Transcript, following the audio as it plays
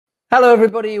Hello,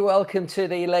 everybody. Welcome to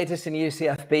the latest in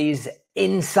UCFB's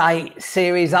Insight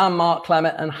series. I'm Mark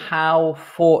Clemmit, and how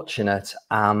fortunate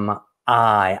am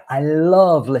I? I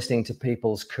love listening to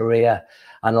people's career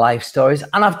and life stories,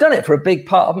 and I've done it for a big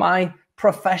part of my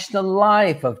professional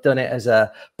life. I've done it as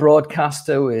a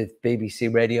broadcaster with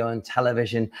BBC Radio and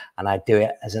Television, and I do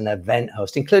it as an event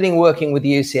host, including working with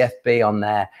UCFB on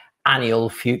their annual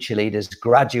Future Leaders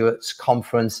Graduates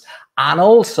Conference, and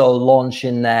also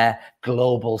launching their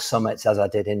global summits, as I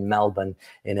did in Melbourne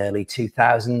in early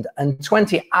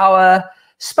 2020. Our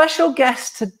special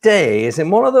guest today is in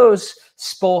one of those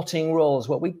sporting roles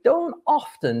where we don't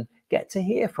often get to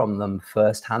hear from them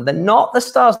firsthand. They're not the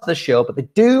stars of the show, but they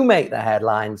do make the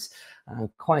headlines.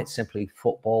 And quite simply,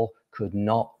 football could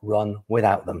not run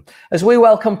without them. As we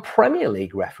welcome Premier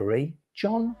League referee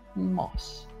John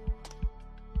Moss.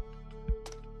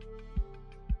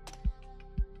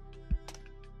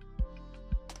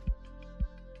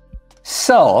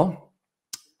 So,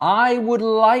 I would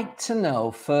like to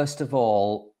know, first of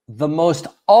all, the most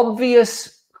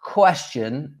obvious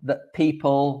question that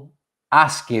people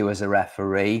ask you as a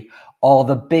referee, or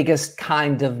the biggest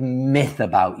kind of myth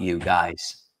about you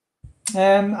guys.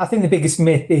 I think the biggest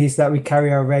myth is that we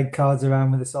carry our red cards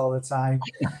around with us all the time.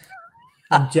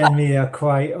 And generally are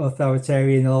quite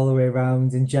authoritarian all the way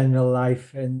around in general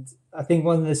life. And I think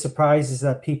one of the surprises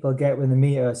that people get when they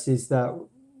meet us is that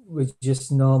we're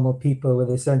just normal people with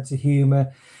a sense of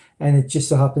humor, and it just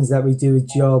so happens that we do a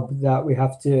job that we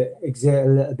have to exert a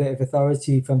little bit of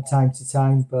authority from time to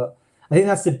time. But I think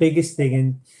that's the biggest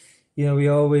thing. And we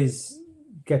always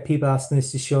get people asking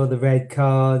us to show the red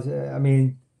card. I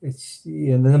mean, it's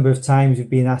the number of times we've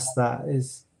been asked that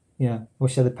is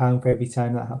wish I had a pound for every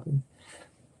time that happened.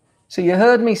 So you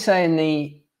heard me say in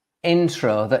the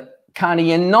intro that kind of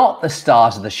you're not the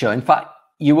stars of the show. In fact,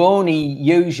 you only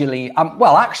usually,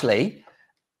 well, actually,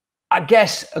 I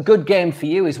guess a good game for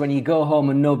you is when you go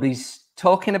home and nobody's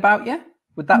talking about you.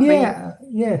 Would that be?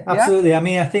 Yeah, absolutely. Yeah? I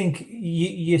mean, I think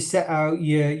you set out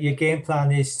your game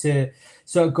plan is to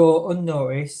sort of go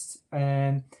unnoticed,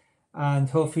 and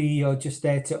hopefully you're just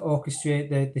there to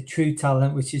orchestrate the true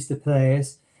talent, which is the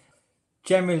players.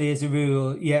 Generally, as a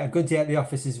rule, a good day at the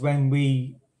office is when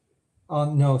we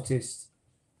aren't noticed.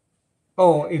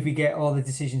 Or if we get all the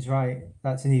decisions right,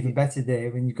 that's an even better day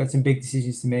when you've got some big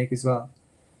decisions to make as well.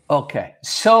 Okay,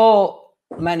 so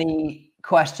many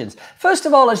questions. First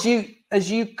of all, as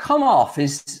you come off,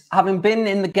 is having been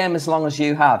in the game as long as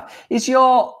you have, is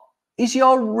your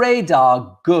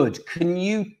radar good? Can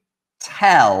you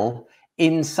tell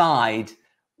inside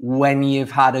when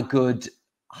you've had a good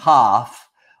half,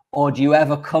 or do you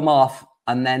ever come off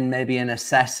and then maybe an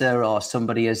assessor or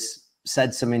somebody has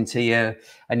said something to you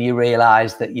and you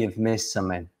realize that you've missed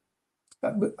something?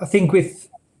 I think with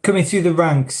coming through the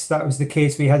ranks, that was the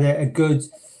case. We had a good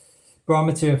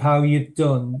barometer of how you've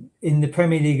done. In the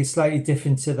Premier League, it's slightly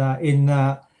different to that, in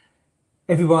that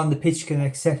everyone on the pitch can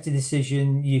accept a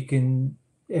decision.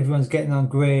 Everyone's getting on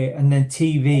great, and then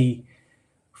TV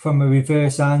from a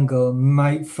reverse angle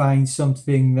might find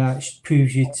something that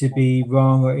proves you to be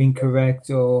wrong or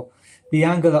incorrect. Or the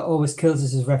angle that always kills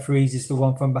us as referees is the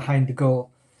one from behind the goal.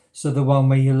 So the one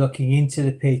where you're looking into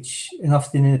the pitch, and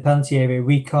often in the penalty area,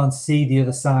 we can't see the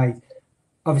other side.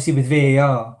 Obviously, with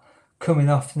VAR coming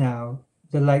off now,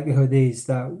 the likelihood is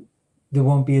that there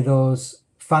won't be those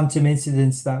phantom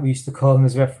incidents that we used to call them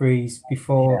as referees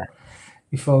before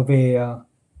VAR.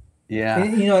 Yeah.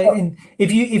 And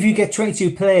if you get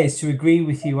 22 players to agree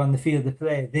with you on the field of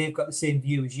play, they've got the same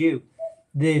view as you.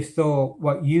 They've thought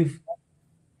what you've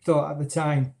thought at the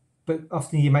time, but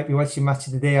often you might be watching Match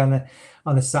of the Day on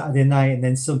a Saturday night, and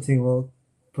then something will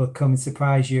come and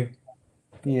surprise you.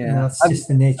 That's just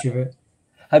the nature of it.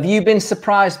 Have you been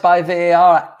surprised by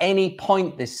VAR at any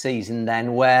point this season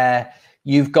then, where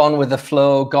you've gone with the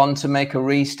flow, gone to make a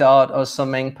restart or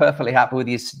something, perfectly happy with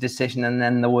your decision, and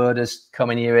then the word has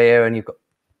come in your ear and you've got,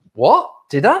 what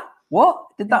did that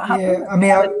happen? Yeah, I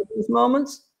mean, these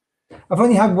moments. I've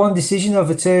only had one decision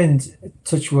overturned,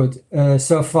 touchwood,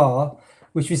 so far,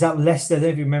 which was at Leicester. I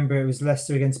don't remember, it was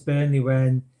Leicester against Burnley,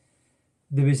 when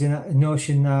there was a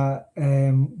notion that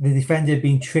the defender had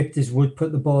been tripped as Wood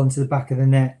put the ball into the back of the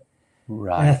net.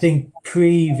 Right. And I think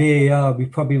pre-VAR, we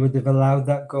probably would have allowed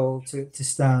that goal to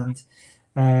stand.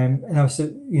 And I was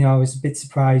a bit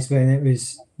surprised when it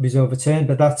was overturned,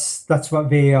 but that's what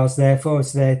VAR is there for.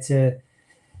 It's there to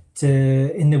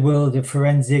in the world of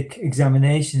forensic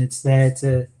examination, it's there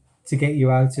to get you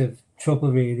out of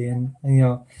trouble, really. And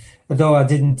although I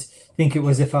didn't think it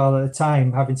was a foul at the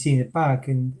time, having seen it back,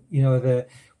 and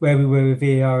where we were with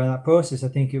VAR in that process, I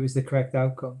think it was the correct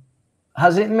outcome.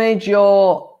 Has it made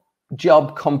your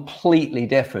job completely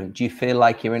different? Do you feel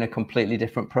like you're in a completely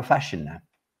different profession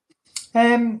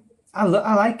now? I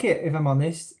like it, if I'm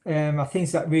honest. I think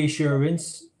it's that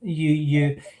reassurance.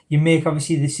 You make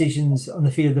obviously decisions on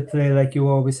the field of play like you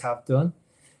always have done,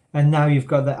 and now you've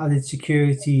got that added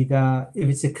security that if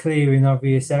it's a clear and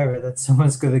obvious error, that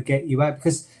someone's going to get you out.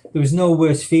 Because there was no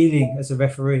worse feeling as a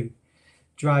referee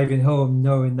driving home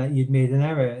knowing that you'd made an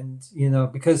error, and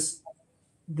because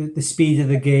the speed of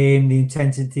the game, the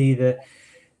intensity, the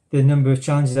number of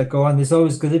challenges that go on, there's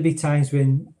always going to be times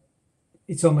when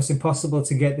it's almost impossible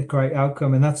to get the correct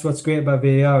outcome. And that's what's great about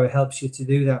VAR. It helps you to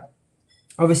do that.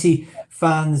 Obviously,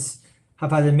 fans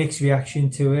have had a mixed reaction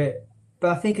to it,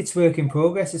 but I think it's work in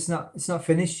progress. It's not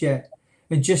finished yet.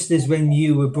 And just as when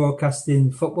you were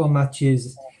broadcasting football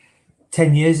matches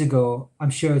 10 years ago, I'm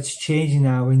sure it's changing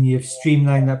now when you've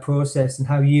streamlined that process, and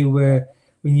how you were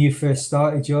when you first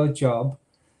started your job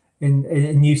in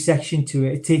a new section to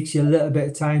it. It takes you a little bit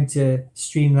of time to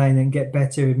streamline and get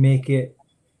better and make it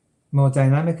more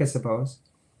dynamic, I suppose.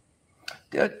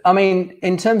 I mean,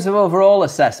 in terms of overall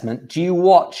assessment, do you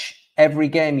watch every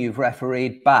game you've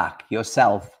refereed back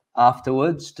yourself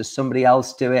afterwards? Does somebody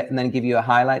else do it and then give you a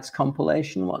highlights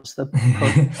compilation? What's the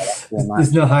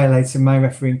There's no highlights in my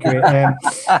refereeing career.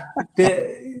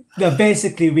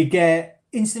 Basically, we get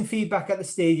instant feedback at the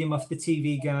stadium off the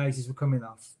TV guys as we're coming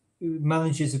off.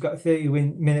 Managers have got a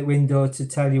 30-minute window to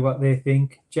tell you what they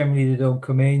think. Generally, they don't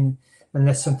come in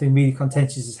unless something really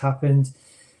contentious has happened.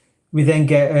 We then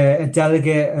get a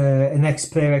delegate, an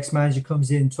ex-player, ex-manager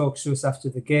comes in, talks to us after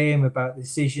the game about the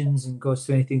decisions and goes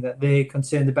through anything that they're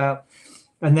concerned about.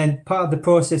 And then part of the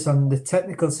process on the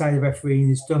technical side of refereeing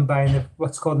is done by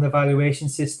what's called an evaluation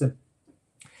system.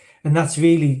 And that's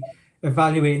really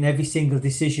evaluating every single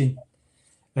decision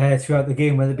throughout the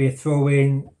game, whether it be a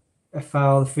throw-in, a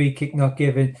foul, a free kick not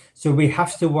given. So we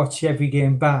have to watch every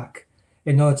game back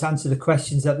in order to answer the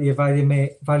questions that the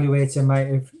evaluator might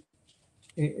have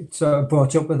sort of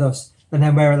brought up with us, and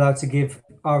then we're allowed to give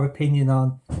our opinion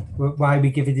on why we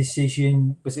give a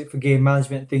decision. Was it for game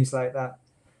management and things like that?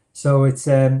 So it's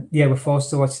we're forced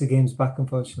to watch the games back,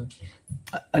 unfortunately.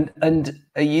 And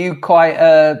are you quite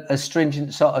a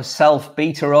stringent sort of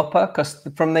self-beater upper? Because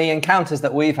from the encounters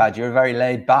that we've had, you're a very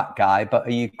laid back guy, but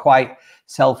are you quite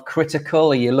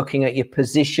self-critical? Are you looking at your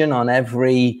position on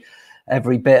every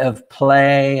bit of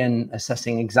play and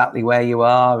assessing exactly where you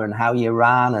are and how you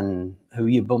ran and who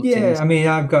you bumped into? Yeah, I mean,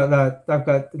 I've got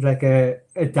like a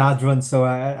dad run, so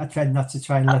I try not to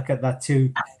try and look at that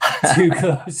too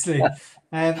closely.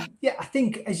 I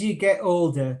think as you get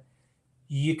older,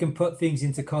 you can put things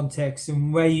into context,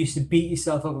 and where you used to beat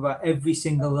yourself up about every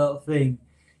single little thing,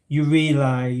 you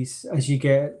realize as you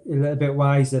get a little bit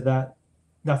wiser that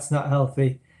that's not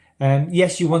healthy.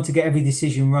 Yes, you want to get every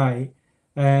decision right.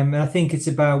 And I think it's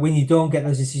about when you don't get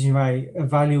those decisions right,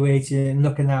 evaluating and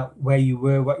looking at where you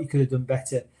were, what you could have done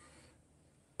better.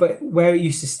 But where it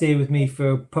used to stay with me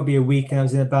for probably a week and I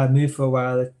was in a bad mood for a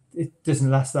while, it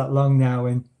doesn't last that long now.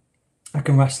 And I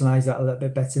can rationalize that a little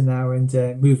bit better now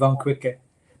and move on quicker.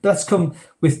 But that's come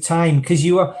with time, because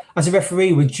you are, as a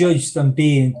referee, we're judged on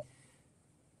being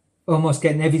almost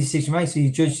getting every decision right. So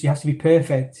you have to be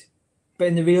perfect. But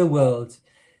in the real world,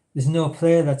 there's no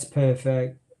player that's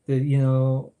perfect.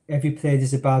 Every player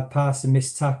does a bad pass, a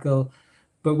missed tackle.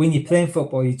 But when you're playing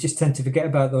football, you just tend to forget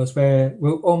about those, where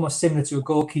we're almost similar to a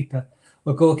goalkeeper.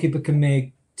 A goalkeeper can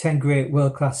make 10 great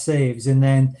world-class saves, and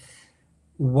then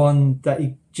one that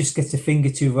he just gets a finger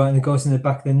to right and it goes in the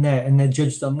back of the net, and they're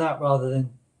judged on that rather than...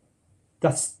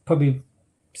 That's probably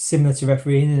similar to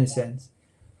refereeing in a sense.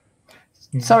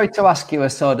 Yeah. Sorry to ask you a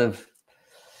sort of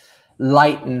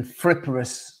light and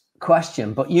frivolous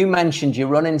question, but you mentioned your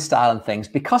running style and things,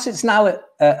 because it's now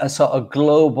a sort of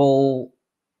global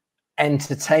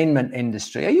entertainment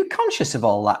industry. Are you conscious of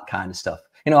all that kind of stuff?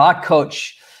 I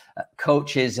coach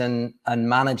coaches and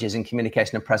managers in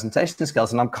communication and presentation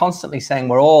skills, and I'm constantly saying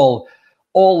we're all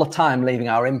the time leaving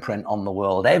our imprint on the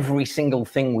world. Every single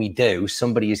thing we do,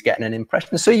 somebody is getting an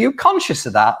impression. So you're conscious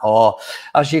of that, or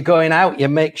as you're going out, you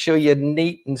make sure you're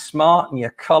neat and smart and your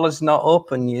collar's not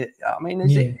up, and you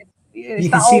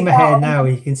can see my hair now.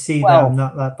 You can see that I'm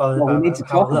not that bothered about. We need to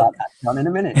talk about that, John, in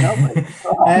a minute, don't we?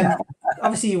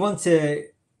 Obviously, you want to,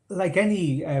 like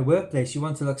any workplace, you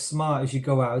want to look smart as you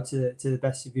go out to the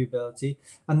best of your ability.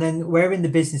 And then we're in the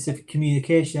business of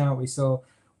communication, aren't we? So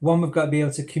one, we've got to be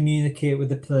able to communicate with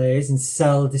the players and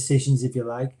sell decisions, if you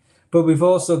like. But we've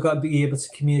also got to be able to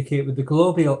communicate with the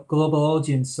global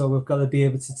audience. So we've got to be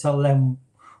able to tell them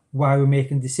why we're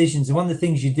making decisions. And one of the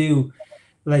things you do,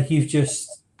 like you've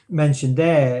just mentioned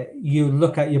there, you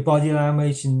look at your body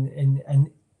language and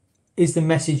is the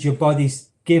message your body's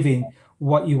giving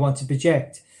what you want to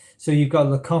project. So you've got to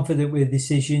look confident with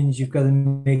decisions. You've got to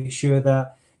make sure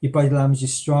that your body language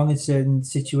is strong in certain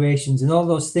situations, and all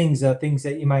those things are things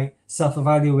that you might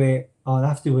self-evaluate on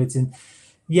afterwards. And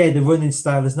yeah, the running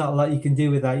style, there's not a lot you can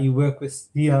do with that. You work with,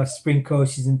 sprint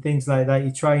coaches and things like that.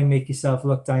 You try and make yourself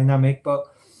look dynamic, but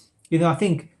I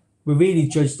think we're really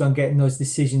judged on getting those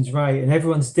decisions right, and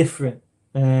everyone's different.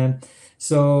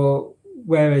 So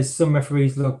whereas some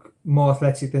referees look more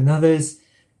athletic than others,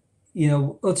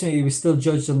 ultimately we're still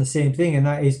judged on the same thing, and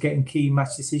that is getting key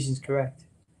match decisions correct.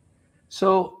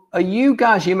 So are you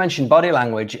guys, you mentioned body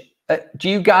language. Do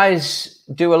you guys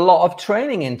do a lot of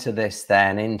training into this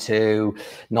then, into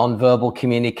non-verbal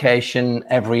communication,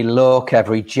 every look,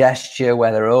 every gesture,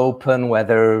 whether open,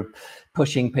 whether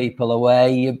pushing people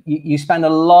away? You spend a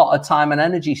lot of time and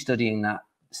energy studying that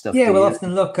stuff. Yeah, we'll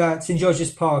often look at St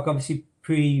George's Park, obviously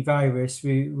pre-virus.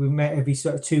 We met every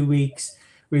sort of 2 weeks.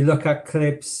 We look at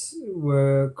clips.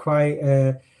 We're quite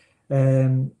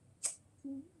a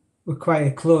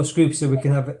close group, so we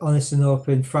can have honest and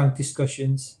open, frank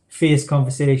discussions, fierce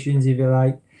conversations, if you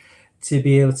like, to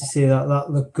be able to say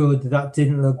that looked good, that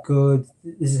didn't look good,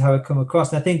 this is how it come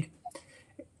across. And I think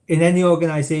in any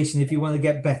organization, if you want to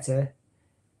get better,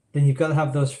 then you've got to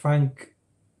have those frank,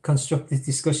 constructive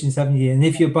discussions, haven't you? And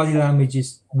if your body language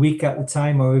is weak at the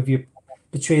time, or if you're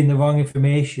betraying the wrong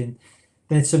information,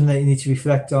 then it's something that you need to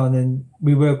reflect on. And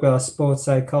we work with our sports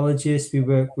psychologists, we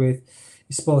work with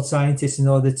sports scientists in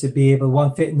order to be able,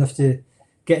 one, fit enough to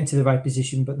get into the right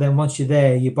position, but then once you're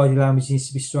there, your body language needs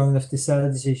to be strong enough to sell a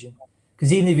decision.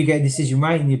 Because even if you get a decision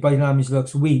right and your body language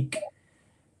looks weak,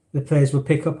 the players will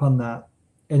pick up on that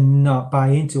and not buy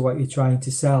into what you're trying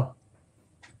to sell.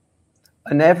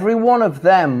 And every one of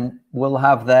them will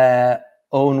have their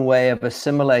own way of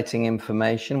assimilating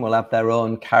information, will have their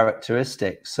own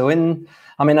characteristics. So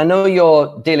I know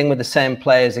you're dealing with the same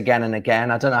players again and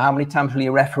again. I don't know, how many times will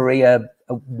you referee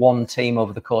one team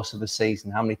over the course of a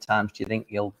season? How many times do you think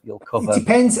you'll cover? It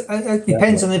depends. It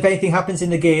depends on if anything happens in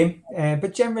the game.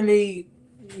 But generally,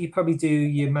 you probably do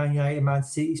your Man United, Man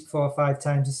City 4 or 5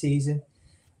 times a season.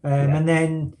 And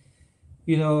then,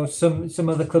 some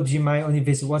other clubs you might only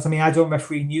visit once. I mean, I don't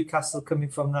referee Newcastle, coming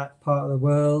from that part of the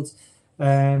world.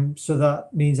 So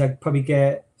that means I probably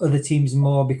get other teams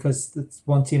more, because that's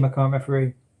one team I can't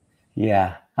referee.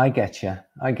 Yeah, I get you.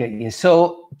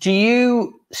 So do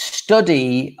you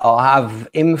study or have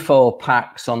info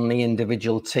packs on the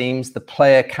individual teams, the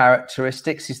player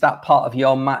characteristics? Is that part of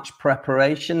your match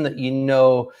preparation, that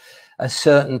a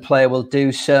certain player will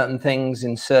do certain things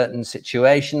in certain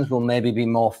situations, will maybe be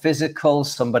more physical,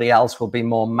 somebody else will be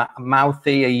more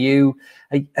mouthy?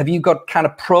 Have you got kind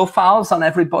of profiles on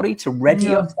everybody to ready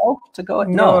yourself to go?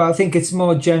 No, I think it's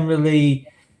more generally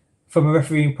from a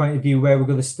refereeing point of view where we're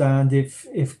going to stand.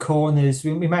 If corners,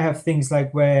 we might have things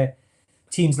like where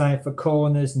teams line up for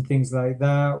corners and things like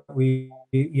that.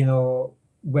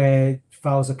 Where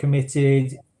fouls are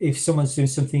committed. If someone's doing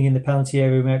something in the penalty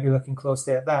area, we might be looking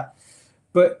closely at that.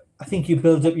 But I think you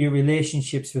build up your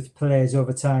relationships with players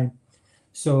over time.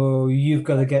 So you've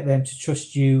got to get them to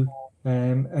trust you,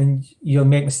 and you'll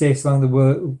make mistakes along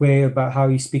the way about how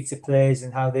you speak to players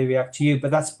and how they react to you. But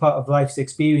that's part of life's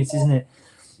experience, isn't it?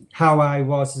 How I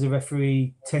was as a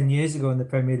referee 10 years ago in the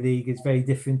Premier League is very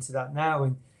different to that now.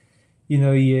 And,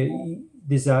 you're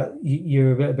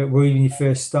a bit worried when you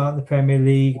first start in the Premier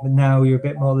League, but now you're a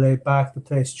bit more laid back. The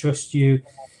players trust you.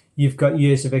 You've got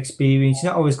years of experience.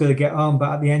 You're not always going to get on,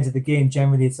 but at the end of the game,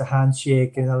 generally it's a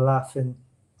handshake and a laugh, and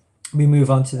we move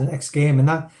on to the next game. And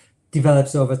that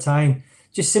develops over time,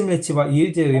 just similar to what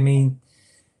you do. I mean,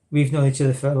 we've known each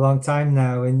other for a long time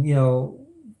now, and,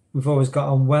 we've always got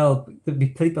on well. There'll be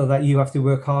people that you have to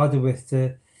work harder with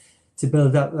to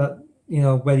build up that,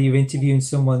 whether you're interviewing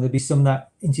someone, there'll be some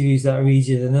interviews that are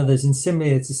easier than others. And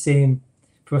similarly, it's the same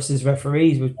for us as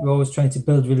referees. We're always trying to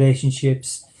build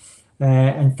relationships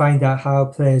and find out how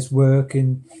players work,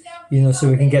 and, so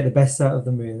we can get the best out of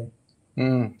them, really.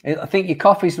 I think your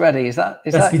coffee's ready.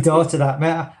 That's my daughter, that,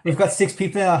 mate. We've got 6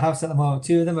 people in our house at the moment.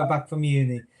 2 of them are back from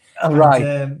uni. Oh,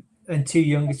 right. And 2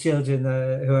 younger children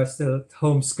who are still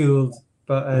homeschooled.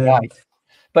 But right.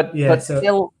 But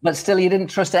still, you didn't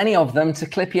trust any of them to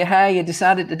clip your hair. You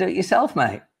decided to do it yourself,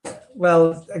 mate.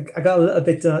 Well, I got a little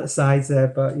bit done at the sides there,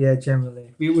 but yeah,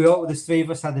 generally we all, the 3 of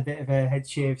us had a bit of a head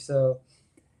shave, so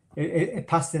it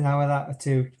passed an hour that or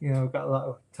 2. Got a lot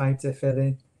of time to fill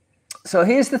in. So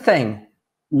here's the thing: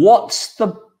 what's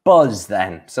the buzz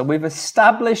then? So we've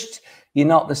established you're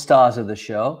not the stars of the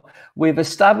show. We've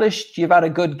established you've had a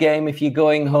good game if you're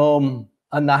going home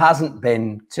and there hasn't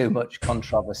been too much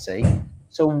controversy.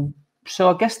 So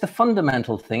I guess the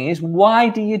fundamental thing is, why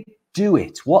do you do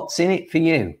it? What's in it for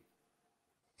you?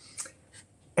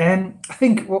 I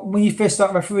think when you first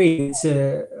start refereeing,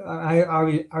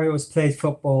 I always played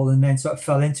football and then sort of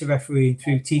fell into refereeing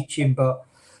through teaching, but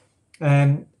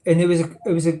and it was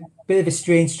a bit of a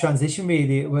strange transition,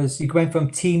 really. It was, you went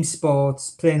from team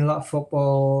sports, playing a lot of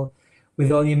football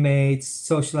with all your mates,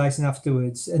 socializing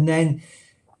afterwards, and then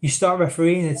you start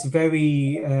refereeing. It's a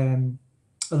very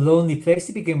a lonely place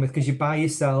to begin with because you're by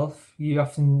yourself. You're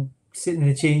often sitting in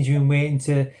the change room waiting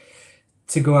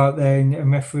to go out there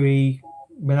and referee.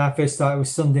 When I first started, it was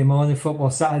Sunday morning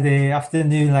football, Saturday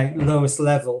afternoon, like lowest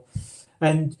level,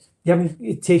 and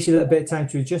it takes you a little bit of time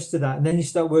to adjust to that, and then you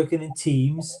start working in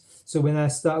teams. So when I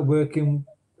started working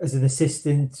as an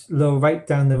assistant, right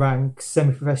down the ranks,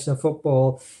 semi-professional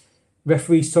football,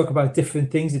 referees talk about different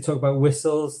things. They talk about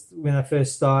whistles when I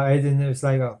first started, and it was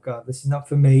like, oh God, this is not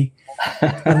for me.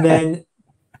 And then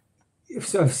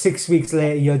sort of 6 weeks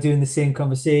later, you're doing the same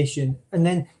conversation. And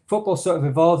then football sort of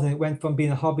evolved, and it went from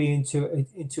being a hobby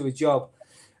into a job.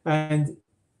 And,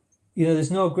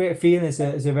 there's no greater feeling as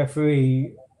a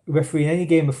referee in any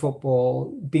game of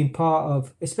football, being part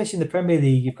of, especially in the Premier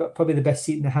League, you've got probably the best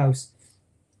seat in the house.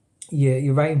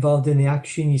 You're right involved in the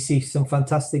action. You see some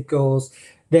fantastic goals.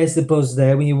 There's the buzz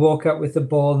there when you walk out with the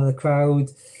ball in the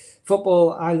crowd.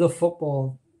 Football, I love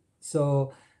football.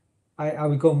 So I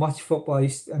would go and watch football. I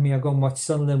go and watch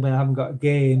Sunderland when I haven't got a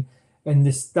game. And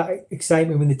that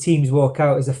excitement when the teams walk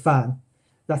out as a fan,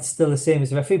 that's still the same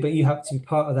as a referee, but you have to be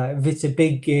part of that. If it's a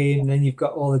big game, then you've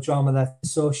got all the drama that's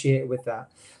associated with that.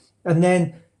 And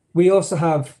then we also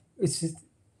have, I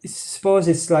suppose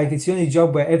it's the only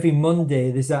job where every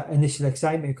Monday there's that initial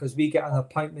excitement because we get an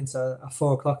appointment at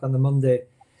 4:00 on the Monday.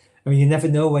 You never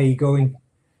know where you're going.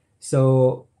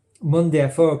 So Monday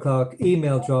at 4:00,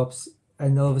 email drops,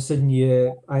 and all of a sudden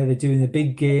you're either doing a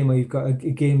big game or you've got a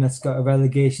game that's got a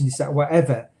relegation,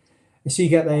 whatever. And so you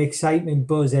get that excitement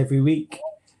buzz every week.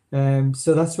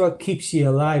 So that's what keeps you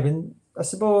alive. And I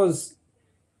suppose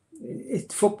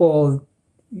it's football.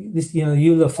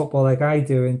 You love football like I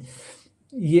do, and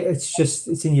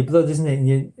it's in your blood, isn't it?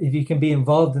 And if you can be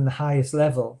involved in the highest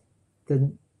level,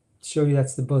 then surely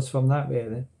that's the buzz from that,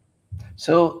 really.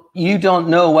 So you don't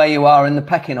know where you are in the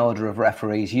pecking order of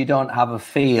referees. You don't have a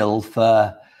feel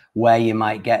for where you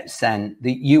might get sent.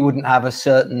 You wouldn't have a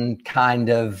certain kind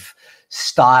of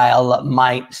style that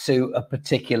might suit a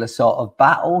particular sort of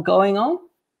battle going on.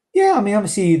 Yeah,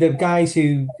 obviously the guys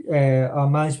who our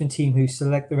management team who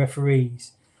select the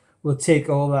referees will take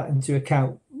all that into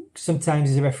account. Sometimes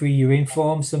as a referee you're in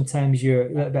form, sometimes you're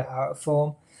a little bit out of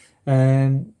form.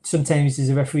 Sometimes as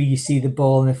a referee you see the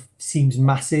ball and it seems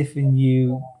massive and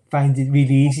you find it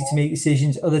really easy to make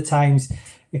decisions. Other times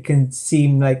it can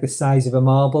seem like the size of a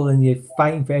marble and you're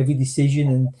fighting for every decision,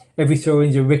 and every throw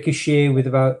is a ricochet with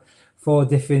about 4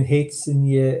 different hits and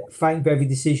you're fighting for every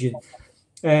decision.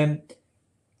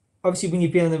 Obviously when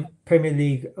you've been in the Premier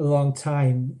League a long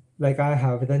time like I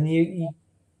have, then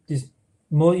there's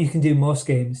more, you can do most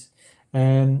games,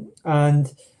 and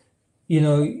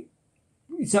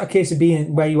it's not a case of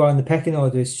being where you are in the pecking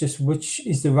order. It's just which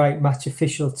is the right match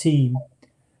official team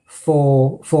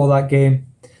for that game,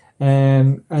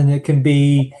 and it can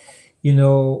be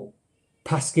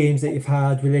past games that you've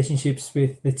had, relationships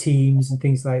with the teams and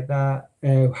things like that,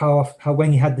 how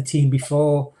when you had the team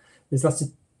before. There's lots of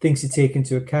things to take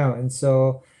into account, and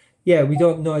so we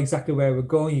don't know exactly where we're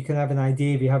going. You can have an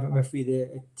idea if you haven't refereed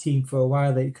a team for a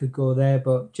while that you could go there,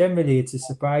 but generally it's a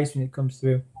surprise when it comes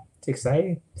through. It's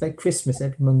exciting. It's like Christmas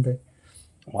every Monday.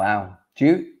 Wow.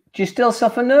 Do you still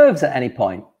suffer nerves at any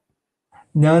point?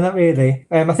 No, not really.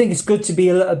 I think it's good to be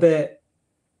a little bit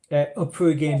up for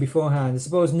a game beforehand. I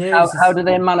suppose nerves. How do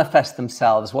they manifest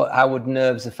themselves? How would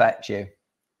nerves affect you?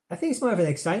 I think it's more of an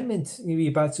excitement.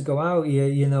 You're about to go out.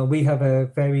 We have a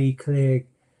very clear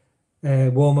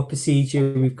warm-up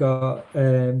procedure. We've got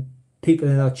people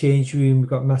in our change room. We've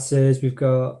got masseurs. We've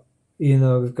got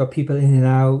people in and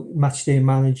out, match day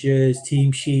managers,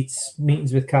 team sheets,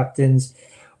 meetings with captains,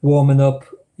 warming up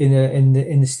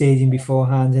in the stadium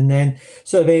beforehand, and then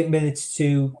sort of 8 minutes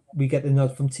to we get the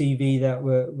nod from TV that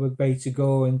we're ready to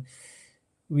go, and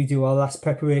we do our last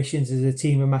preparations as a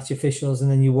team of match officials,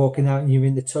 and then you're walking out and you're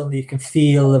in the tunnel. You can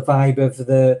feel the vibe of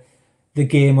the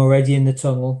game already in the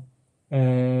tunnel.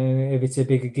 If it's a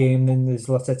bigger game, then there's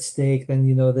lots at stake.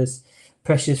 Then there's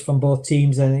pressures from both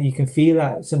teams, and you can feel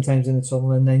that sometimes in the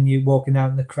tunnel, and then you're walking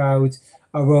out and the crowd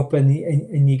are up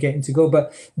and you're getting to go.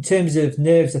 But in terms of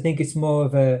nerves, I think it's more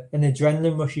of an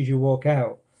adrenaline rush as you walk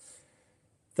out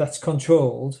that's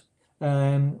controlled,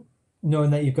 knowing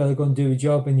that you've got to go and do a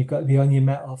job and you've got to be on your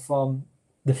mettle from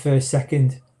the first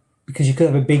second, because you could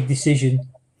have a big decision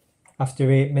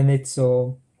after 8 minutes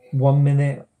or 1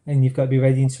 minute, and you've got to be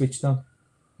ready and switched on.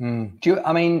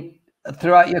 I mean,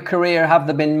 throughout your career, have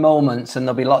there been moments, and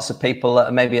there'll be lots of people that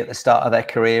are maybe at the start of their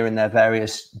career in their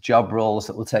various job roles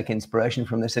that will take inspiration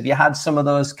from this. Have you had some of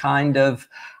those kind of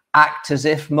act as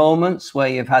if moments where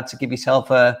you've had to give yourself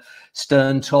a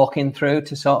stern talking through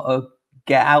to sort of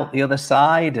get out the other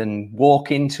side and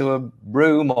walk into a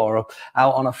room or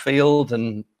out on a field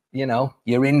and, you know,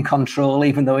 you're in control,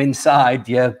 even though inside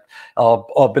you're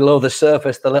or below the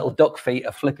surface, the little duck feet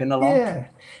are flipping along? Yeah,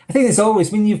 I think it's always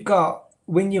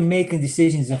when you're making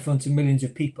decisions in front of millions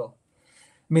of people.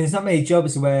 I mean, there's not many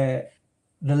jobs where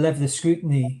the level of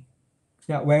scrutiny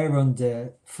that we're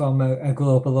under from a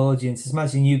global audience.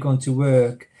 Imagine you going to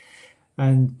work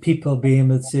and people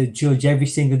being able to judge every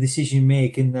single decision you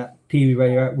make in that period where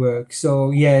you're at work.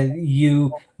 So yeah,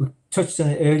 you touched on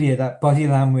it earlier, that body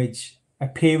language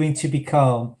appearing to be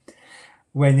calm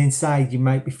when inside you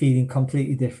might be feeling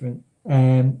completely different.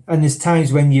 And there's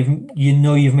times when you've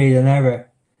made an error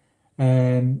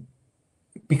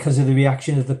because of the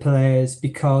reaction of the players,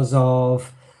 because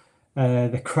of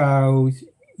the crowd.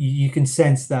 You can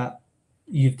sense that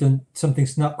you've done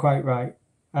something's not quite right.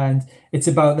 And it's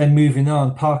about then moving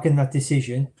on, parking that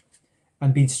decision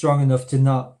and being strong enough to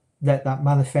not let that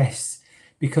manifest.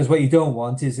 Because what you don't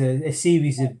want is a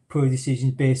series of poor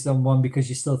decisions based on one because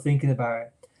you're still thinking about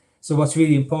it. So what's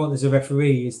really important as a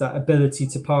referee is that ability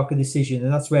to park a decision.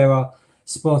 And that's where our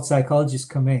sports psychologists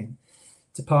come in,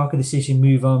 to park a decision,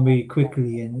 move on really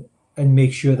quickly and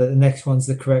make sure that the next one's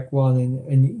the correct one.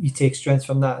 And you take strength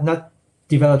from that. And that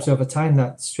develops over time,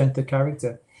 that strength of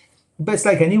character. But it's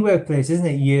like any workplace, isn't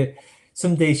it?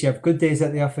 Some days you have good days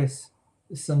at the office,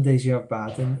 some days you have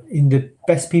bad. And in the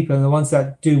best people and the ones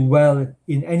that do well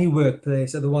in any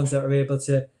workplace are the ones that are able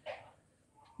to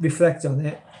reflect on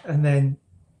it and then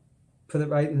put it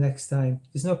right the next time.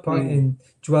 There's no point in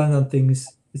dwelling on things.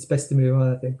 It's best to move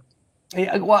on, I think.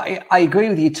 Yeah, well, I agree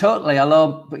with you totally.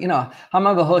 Although, you know, I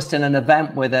remember hosting an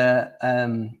event with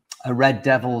a Red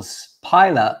Devils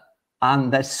pilot,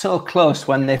 and they're so close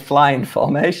when they fly in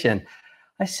formation.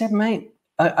 I said, mate,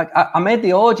 I made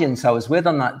the audience I was with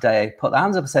on that day put their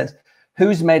hands up and said,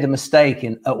 who's made a mistake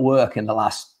at work in the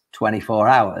last 24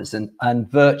 hours?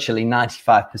 And virtually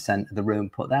 95% of the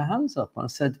room put their hands up. And I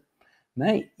said,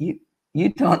 mate, you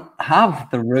don't have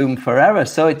the room for error.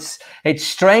 So it's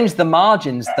strange, the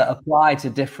margins that apply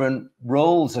to different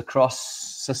roles across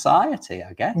society,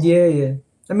 I guess. Yeah.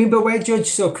 I mean, but we're judged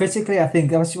so critically. I think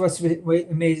that's what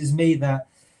amazes me, that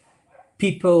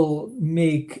people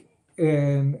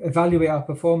evaluate our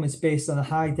performance based on a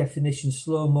high definition,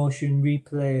 slow motion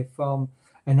replay from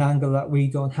an angle that we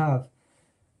don't have.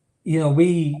 You know,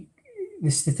 the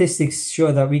statistics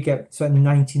show that we get sort of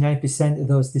 99% of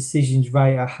those decisions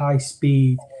right at high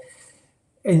speed.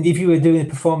 And if you were doing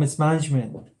performance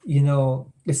management, you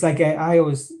know, it's like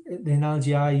the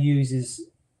analogy I use is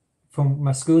from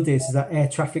my school days is that air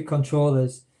traffic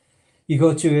controllers. You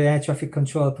go to an air traffic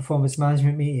controller performance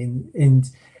management meeting, and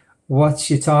what's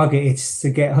your target? It's to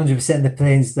get 100% of the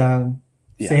planes down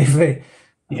safely.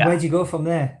 Yeah. Where do you go from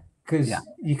there? Because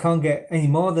you can't get any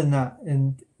more than that.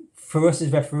 And for us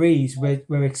as referees,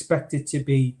 we're expected to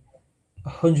be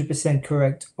 100%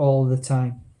 correct all the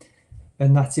time,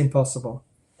 and that's impossible.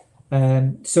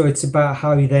 So it's about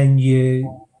how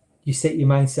you set your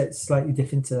mindset slightly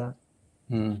different to that.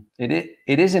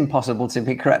 It is impossible to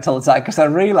be correct all the time, because I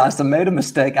realized I made a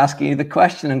mistake asking you the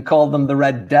question and called them the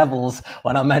Red Devils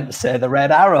when I meant to say the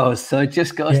Red Arrows. So it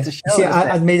just goes to show. See,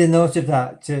 I'd made a note of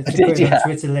that to put it on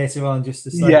Twitter later on, just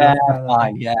to say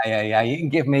fine. Yeah. You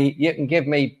can give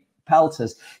me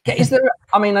pelters. Is there?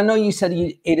 I mean, I know you said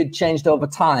it had changed over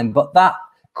time, but that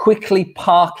quickly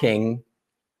parking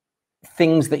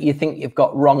things that you think you've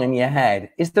got wrong in your head,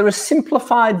 is there a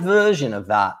simplified version of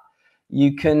that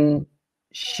you can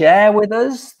share with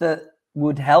us that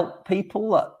would help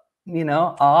people that, you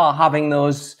know, are having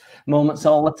those moments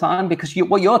all the time? Because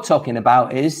what you're talking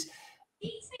about is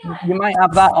you might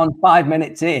have that on 5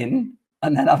 minutes in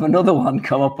and then have another one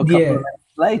come up a couple of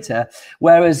minutes later,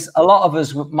 whereas a lot of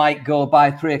us might go by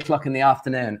 3 o'clock in the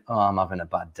afternoon. Oh, I'm having a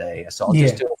bad day, so I'll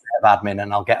just do a bit of admin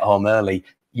and I'll get home early.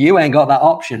 You ain't got that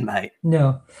option, mate.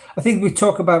 No, I think we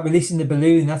talk about releasing the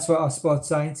balloon. That's what our sports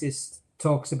scientist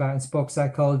talks about and sports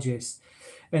psychologists.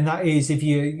 And that is, if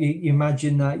you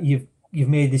imagine that you've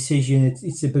made a decision,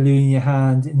 it's a balloon in your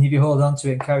hand, and if you hold on to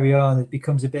it and carry on, it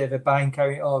becomes a bit of a bind,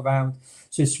 carry it all around.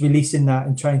 So it's releasing that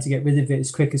and trying to get rid of it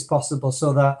as quick as possible,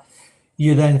 so that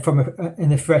you're then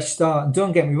in a fresh start. And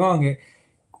don't get me wrong,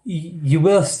 you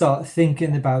will start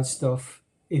thinking about stuff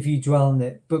if you dwell on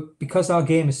it. But because our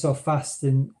game is so fast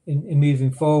and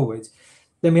moving forward,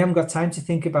 then we haven't got time to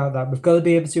think about that. We've got to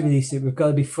be able to release it. We've got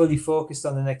to be fully focused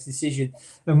on the next decision.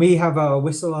 And we have our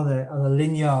whistle on a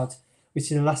lanyard,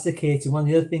 which is elasticated. One of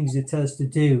the other things they tell us to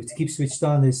do to keep switched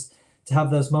on is to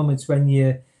have those moments when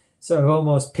you sort of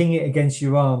almost ping it against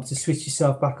your arm to switch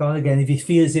yourself back on again. If you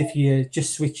feel as if you're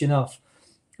just switching off,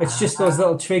 it's just those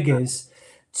little triggers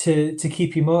to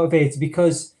keep you motivated.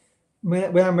 Because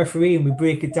when I'm refereeing, we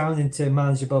break it down into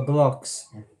manageable blocks.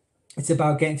 It's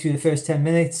about getting through the first 10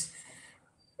 minutes.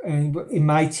 And in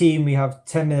my team, we have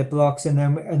 10-minute blocks, and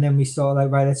then we start like,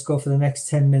 right, let's go for the next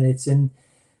 10 minutes. And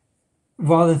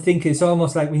rather than thinking, it's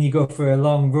almost like when you go for a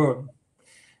long run.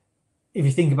 If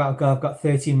you think about, God, I've got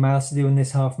 13 miles to do in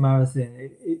this half marathon,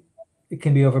 it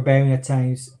can be overbearing at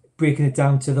times. Breaking it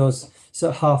down to those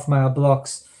sort of half-mile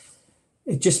blocks,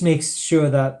 it just makes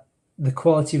sure that the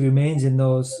quality remains in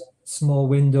those small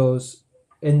windows.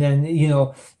 And then,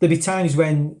 there'll be times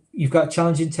when you've got a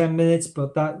challenging 10 minutes,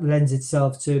 but that lends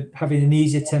itself to having an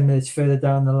easier 10 minutes further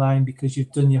down the line because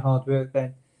you've done your hard work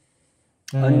then.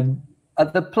 Are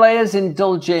the players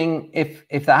indulging, if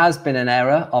there has been an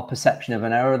error or perception of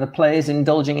an error, are the players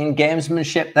indulging in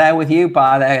gamesmanship there with you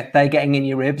by they getting in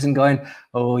your ribs and going,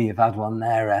 oh, you've had one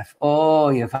there, ref. Oh,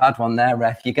 you've had one there,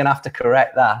 ref. You're going to have to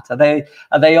correct that.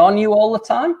 Are they on you all the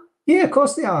time? Yeah, of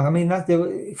course they are. I mean,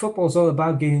 football's all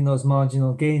about getting those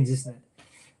marginal gains, isn't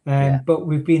it? But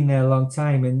we've been there a long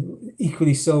time, and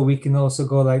equally so, we can also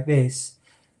go like this.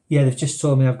 Yeah, they've just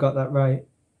told me I've got that right.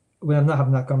 Well, I'm not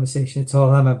having that conversation at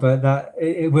all, am I? But that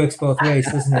it works both ways,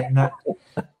 doesn't it? And that,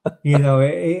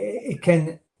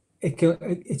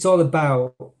 it's all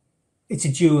about, it's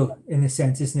a duel in a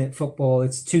sense, isn't it? Football,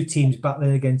 it's two teams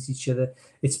battling against each other.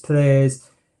 It's players,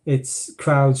 it's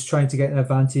crowds trying to get an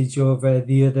advantage over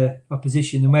the other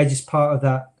opposition, and we're just part of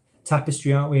that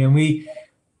tapestry, aren't we? And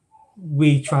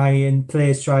we try, and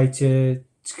players try to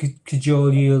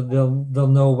cajole you. They'll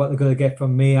know what they're going to get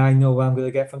from me. I know what I'm going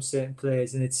to get from certain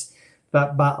players, and it's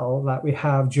that battle that we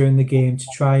have during the game to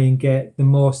try and get the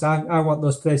most. I want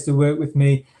those players to work with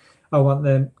me. I want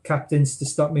the captains to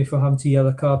stop me from having to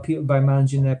yellow card people by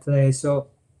managing their players. So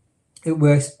it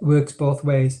works both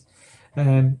ways.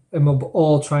 And we're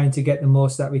all trying to get the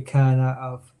most that we can out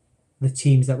of the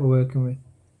teams that we're working with.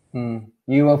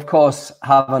 You, of course,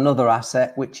 have another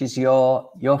asset, which is your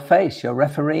face, your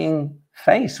refereeing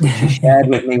face, which you shared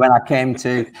with me when I came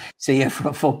to see you for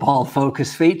a Football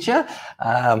Focus feature.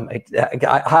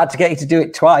 I had to get you to do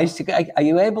it twice. Are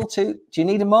you able to? Do you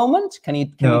need a moment? I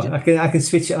can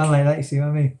switch it on like that. You see what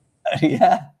I mean?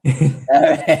 Yeah,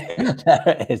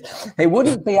 there it is. It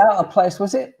wouldn't be out of place.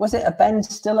 Was it a Ben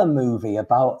Stiller movie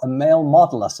about a male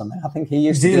model or something? I think he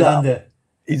used Zoolander.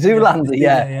 to do that.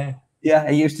 Zoolander, yeah.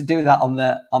 He used to do that on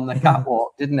the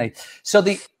catwalk, didn't he? So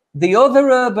the other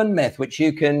urban myth, which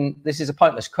you can, this is a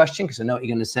pointless question because I know what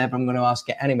you're going to say, but I'm going to ask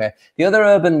it anyway. The other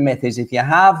urban myth is if you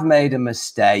have made a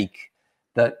mistake,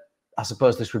 that I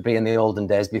suppose this would be in the olden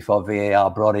days before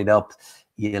VAR brought it up,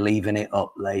 you're leaving it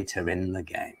up later in the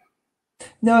game.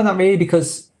 No, not really,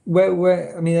 because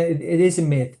it is a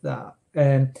myth that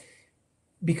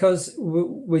because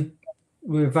we're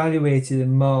evaluated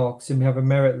and marked, and we have a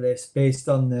merit list based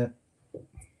on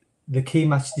the key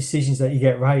match decisions that you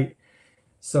get right.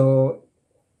 So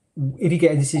if you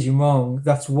get a decision wrong,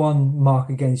 that's one mark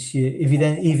against you. If you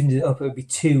then evened it up, it would be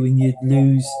two, and you'd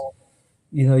lose,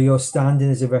 your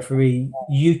standing as a referee.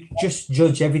 You just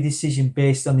judge every decision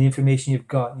based on the information you've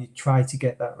got, and you try to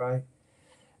get that right.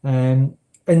 And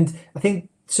I think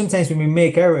sometimes when we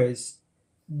make errors,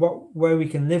 where we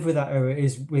can live with that error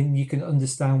is when you can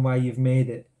understand why you've made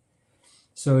it.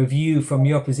 So if you, from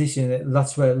your position,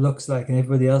 that's what it looks like, and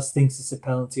everybody else thinks it's a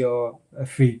penalty or a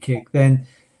free kick, then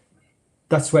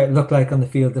that's what it looked like on the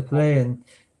field of play. And,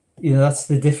 that's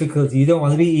the difficulty. You don't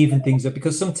want to be even things up,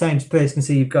 because sometimes players can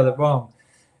say you've got it wrong,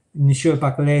 and you show it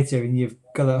back later and you've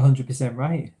got it 100%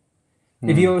 right.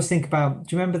 If you always think about,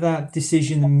 do you remember that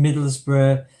decision in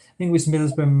Middlesbrough? I think it was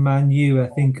Middlesbrough Man U, I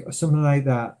think, or something like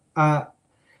that,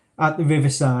 at the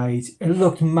Riverside. It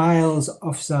looked miles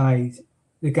offside.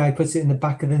 The guy puts it in the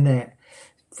back of the net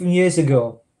from years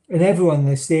ago, and everyone in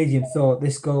the stadium thought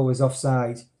this goal was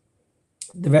offside.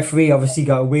 The referee obviously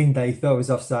got a wind that he thought was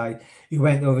offside. He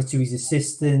went over to his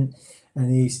assistant,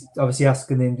 and he's obviously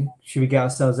asking him, should we get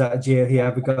ourselves out of jail here?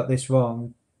 Have we got this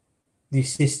wrong? The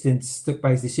assistant stuck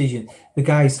by his decision. The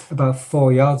guy's about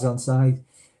 4 yards onside.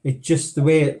 It just, the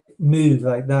way it moved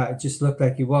like that, it just looked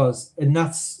like he was. And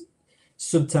that's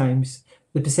sometimes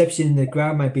the perception in the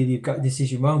ground might be that you've got a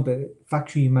decision wrong, but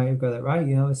factually you might have got it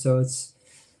right, So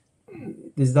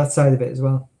there's that side of it as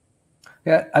well.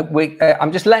 Yeah,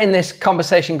 I'm just letting this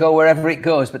conversation go wherever it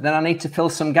goes, but then I need to fill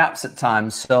some gaps at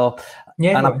times. So,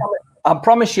 yeah, I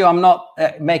promise you, I'm not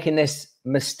making this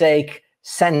mistake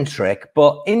centric,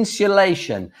 but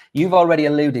insulation, you've already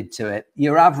alluded to it.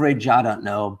 Your average, I don't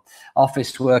know,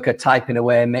 office worker typing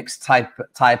away, mixed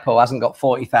typo, hasn't got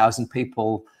 40,000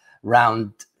 people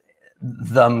round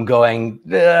them going,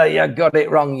 you got it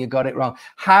wrong, you got it wrong.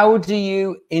 How do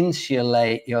you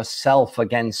insulate yourself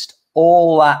against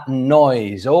all that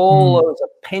noise, all those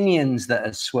opinions that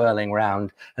are swirling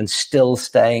around, and still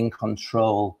stay in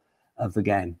control of the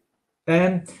game?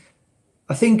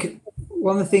 I think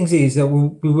one of the things is that we're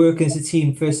working as a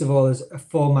team, first of all, as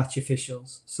 4 match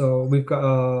officials. So we've got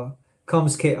our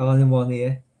comms kit on in one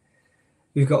ear.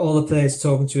 We've got all the players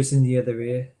talking to us in the other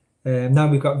ear. Now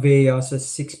we've got VAR, so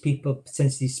 6 people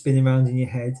potentially spinning around in your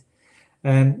head.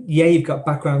 Yeah, you've got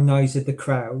background noise of the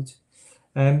crowd.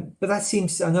 But that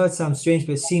seems, I know it sounds strange,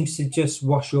 but it seems to just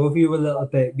wash over you a little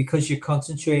bit because you're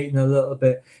concentrating a little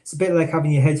bit. It's a bit like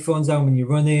having your headphones on when you're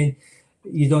running.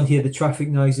 You don't hear the traffic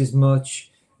noise as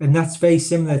much. And that's very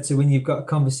similar to when you've got a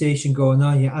conversation going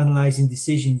on, you're analysing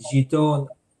decisions. You don't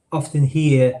often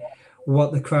hear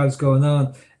what the crowd's going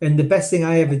on. And the best thing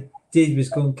I ever did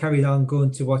was carried on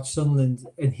going to watch Sunderland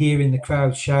and hearing the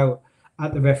crowd shout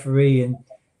at the referee and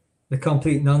the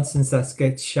complete nonsense that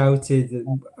gets shouted,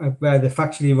 whether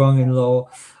factually wrong in law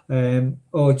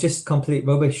or just complete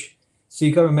rubbish. So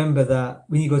you got to remember that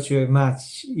when you go to a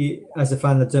match, as a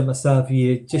fan, I've done it myself,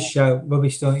 you just shout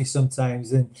rubbish, don't you,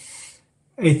 sometimes? And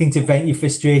anything to vent your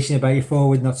frustration about your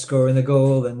forward not scoring a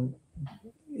goal, and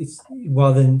it's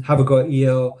rather than have a go at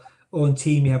your own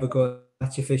team, you have a go at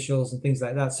match officials and things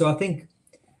like that. So I think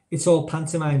it's all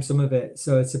pantomime, some of it.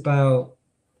 So it's about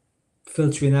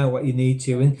filtering out what you need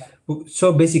to, and we're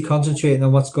so busy concentrating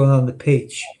on what's going on the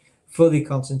pitch, fully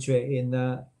concentrating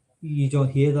that you don't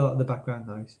hear a lot of the background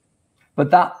noise. But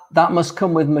that must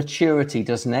come with maturity,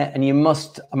 doesn't it? And you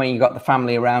must, I mean, you've got the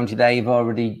family around you there, you've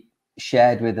already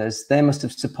shared with us. They must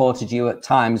have supported you at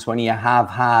times when you have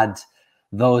had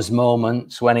those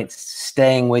moments when it's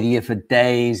staying with you for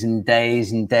days and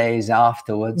days and days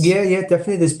afterwards. Yeah,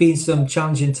 definitely. There's been some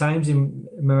challenging times in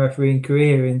my refereeing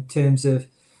career in terms of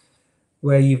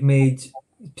where you've made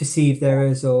perceived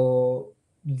errors or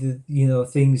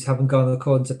things haven't gone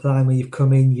according to plan. When you've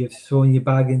come in, you've thrown your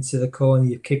bag into the corner,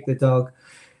 you've kicked the dog,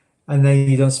 and then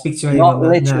you don't speak to anyone. Not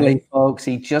literally, folks.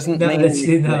 He doesn't mean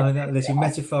literally. No, not literally.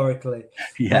 Metaphorically.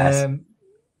 Yes.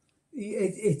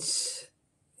 It's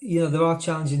there are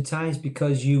challenging times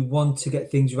because you want to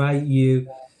get things right. You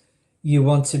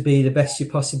want to be the best you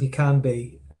possibly can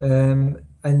be, and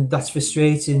that's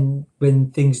frustrating when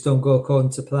things don't go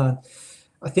according to plan.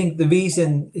 I think the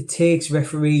reason it takes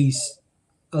referees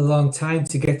a long time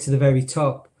to get to the very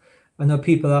top. I know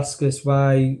people ask us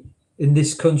why in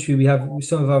this country we have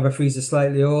some of our referees are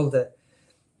slightly older.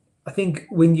 I think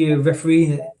when you're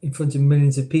refereeing in front of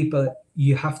millions of people,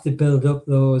 you have to build up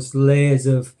those layers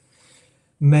of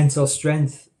mental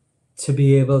strength to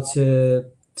be able to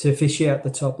officiate at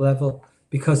the top level,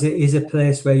 because it is a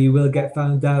place where you will get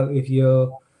found out if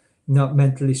you're not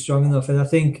mentally strong enough. And I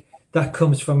think that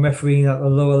comes from refereeing at the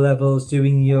lower levels,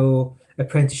 doing your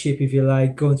apprenticeship, if you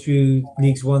like, going through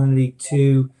Leagues 1 and League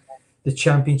 2, the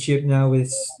Championship now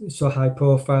with so high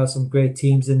profile, some great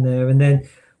teams in there. And then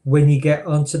when you get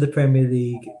onto the Premier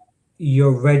League,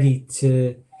 you're ready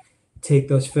to take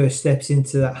those first steps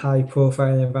into that high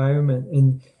profile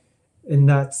environment. And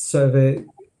that sort of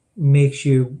makes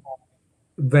you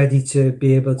ready to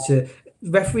be able to...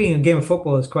 Refereeing a game of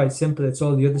football is quite simple. It's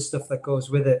all the other stuff that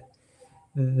goes with it.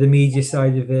 The media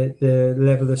side of it, the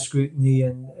level of scrutiny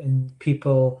and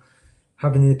people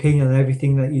having an opinion on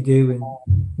everything that you do and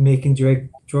making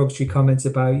derogatory comments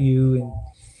about you. And,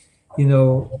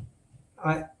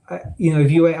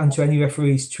 if you went onto any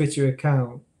referee's Twitter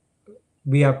account,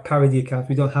 we have parody accounts.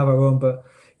 We don't have our own, but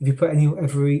if you put any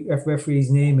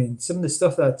referee's name in, some of the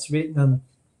stuff that's written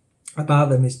about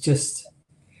them is just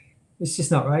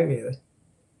not right, really.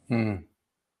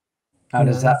 How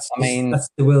does that? I mean, that's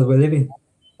the world we're living.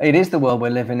 It is the world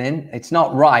we're living in. It's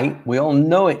not right. We all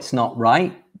know it's not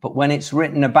right. But when it's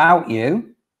written about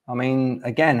you, I mean,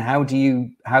 again, how do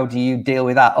you deal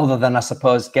with that? Other than, I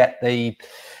suppose, get the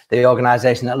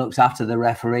organisation that looks after the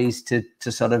referees to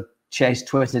sort of chase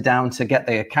Twitter down to get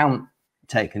the account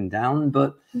taken down.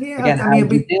 But again, how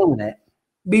do you deal with it?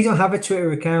 We don't have a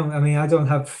Twitter account. I mean, I don't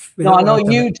have... No, I know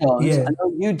you don't. Yeah. I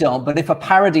know you don't. But if a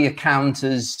parody account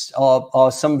is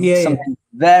or something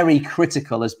very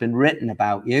critical has been written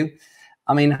about you,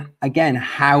 I mean, again,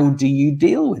 how do you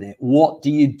deal with it? What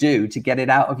do you do to get it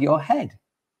out of your head?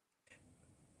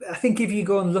 I think if you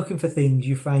go on looking for things,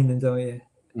 you find them, don't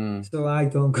you? So I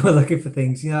don't go looking for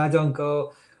things. I don't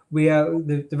go,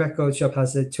 the record shop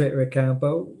has a Twitter account,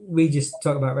 but we just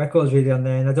talk about records really on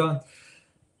there. And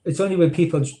it's only when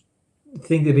people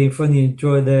think they're being funny and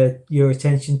draw your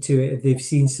attention to it, if they've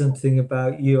seen something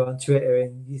about you on Twitter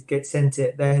and you get sent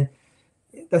it, then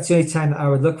that's the only time that I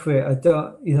would look for it. I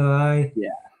don't,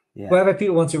 whatever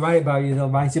people want to write about you, they'll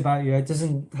write about you. It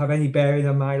doesn't have any bearing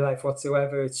on my life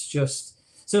whatsoever. It's just,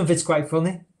 some of it's quite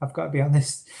funny, I've got to be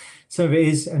honest. Some of it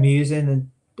is amusing, and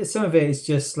some of it is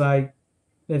just like,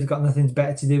 they've got nothing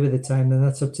better to do with the time, then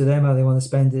that's up to them how they want to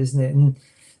spend it, isn't it? And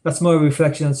that's more a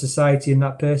reflection on society and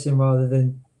that person rather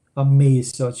than on me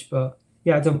as such. But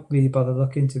yeah, I don't really bother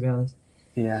looking, to be honest.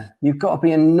 Yeah, you've got to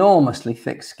be enormously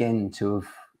thick-skinned to have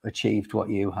achieved what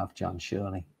you have, John,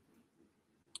 surely.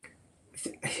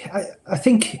 I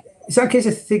think it's not a case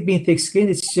of being thick-skinned.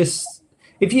 It's just,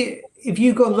 if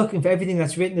you go looking for everything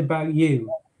that's written about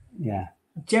you,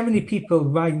 generally people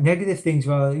write negative things.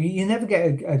 Well, you never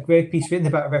get a great piece written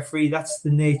about a referee. That's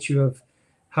the nature of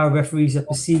how referees are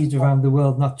perceived around the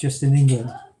world, not just in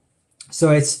England. So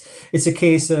it's a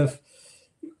case of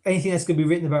anything that's going to be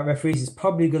written about referees is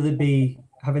probably going to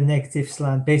have a negative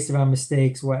slant based around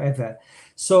mistakes, whatever.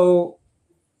 So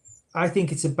I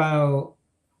think it's about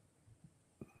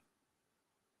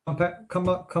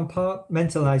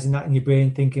compartmentalizing that in your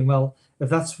brain, thinking, well, if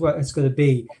that's what it's going to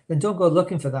be, then don't go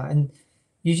looking for that. And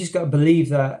you just got to believe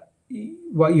that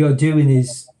what you're doing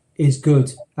is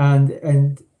good,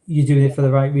 and you're doing it for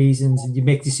the right reasons, and you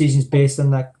make decisions based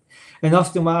on that. And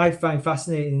often what I find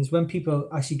fascinating is when people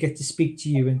actually get to speak to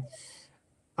you and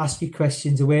ask you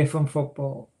questions away from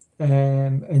football,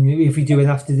 and if we do an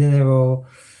after dinner or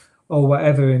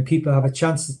whatever, and people have a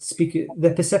chance to speak,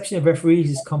 the perception of referees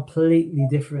is completely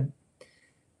different.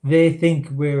 They think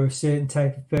we're a certain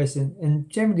type of person, and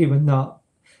generally we're not.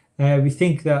 We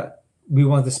think that we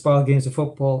want to spoil games of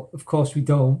football. Of course we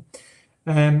don't.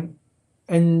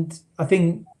 And I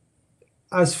think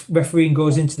as refereeing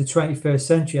goes into the 21st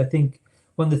century, I think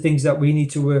one of the things that we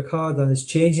need to work hard on is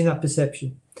changing that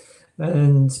perception.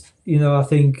 And, I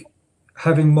think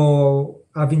having more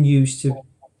avenues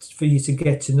for you to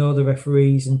get to know the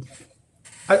referees. And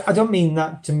I don't mean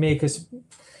that to make us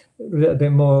a little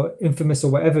bit more infamous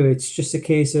or whatever. It's just a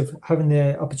case of having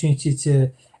the opportunity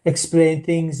to explain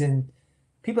things, and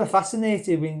people are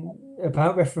fascinated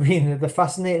about refereeing. They're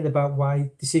fascinated about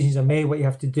why decisions are made, what you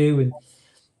have to do, and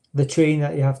the training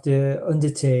that you have to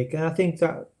undertake. And I think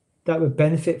that would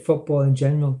benefit football in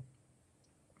general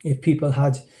if people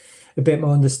had a bit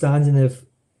more understanding of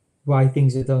why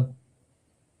things are done.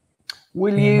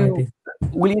 Will you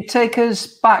take us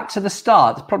back to the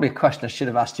start? It's probably a question I should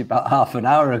have asked you about half an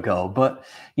hour ago, but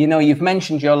you've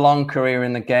mentioned your long career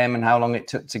in the game and how long it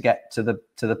took to get to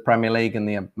the Premier League and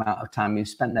the amount of time you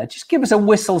spent there. Just give us a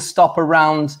whistle stop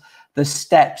around the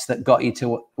steps that got you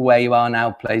to where you are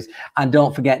now, please. And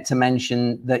don't forget to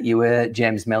mention that you were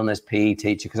James Milner's PE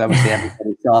teacher, because obviously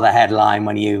everybody saw the headline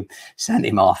when you sent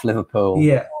him off Liverpool.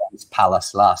 Yeah.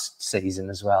 Palace last season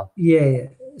as well. Yeah.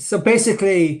 So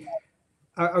basically,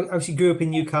 I actually grew up in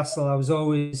Newcastle. I was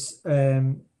always, I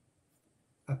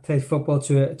played football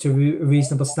to a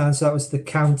reasonable standard. So that was the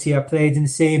county. I played in the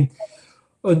same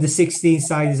under 16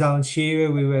 side as Alan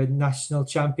Shearer. We were national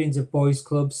champions of boys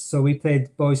clubs. So we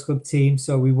played boys club team.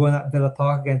 So we won at Villa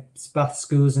Park against Bath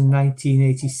Schools in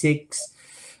 1986.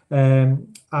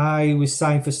 I was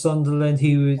signed for Sunderland.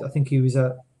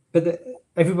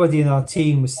 Everybody in our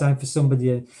team was signed for somebody.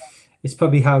 And it's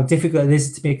probably how difficult it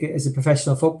is to make it as a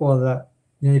professional footballer, that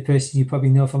the only person you probably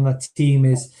know from that team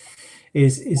is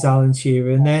Alan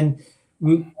Shearer. And then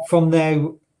from there,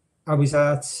 I was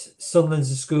at Sunderland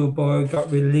as a schoolboy, got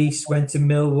released, went to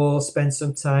Millwall, spent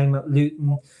some time at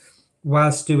Luton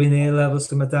whilst doing A-levels,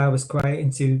 because my dad was quite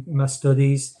into my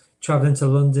studies, travelling to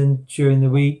London during the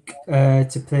week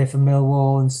to play for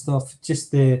Millwall and stuff,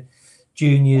 just the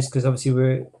juniors, because obviously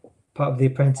we're part of the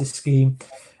apprentice scheme.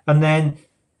 And then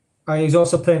I was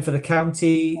also playing for the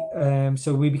county,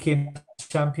 so we became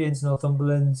champions,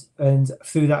 Northumberland, and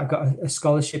through that I got a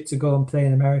scholarship to go and play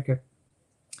in America.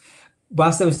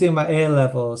 Whilst I was doing my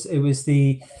A-levels, it was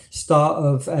the start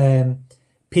of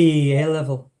PE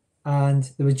A-level,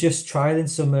 and they were just trialing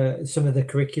some of the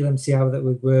curriculum, see how that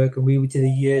would work, and we did a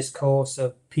year's course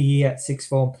of PE at sixth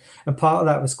form, and part of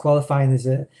that was qualifying as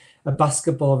a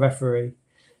basketball referee.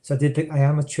 So I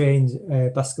am a trained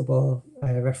basketball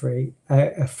referee,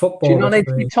 a football. Do you not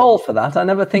referee. need to be tall for that? I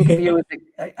never think of you as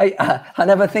I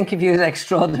never think of you as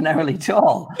extraordinarily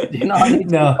tall. Do you not need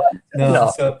to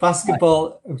No. So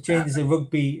basketball, I was trained as a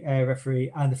rugby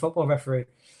referee and a football referee.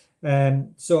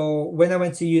 So when I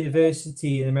went to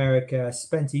university in America, I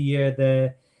spent a year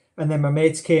there, and then my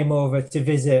mates came over to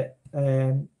visit.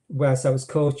 whilst I was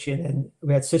coaching, and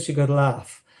we had such a good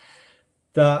laugh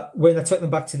that when I took them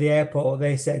back to the airport,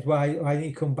 they said, why didn't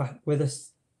you come back with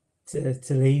us to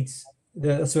Leeds?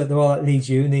 That's where they're all at Leeds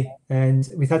Uni. And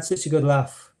we've had such a good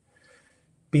laugh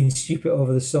being stupid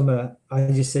over the summer.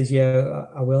 I just said, yeah,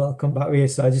 I will. I'll come back with you.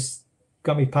 So I just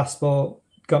got my passport,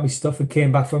 got my stuff, and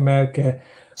came back from America.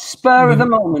 Spur of the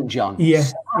moment, John. Yeah.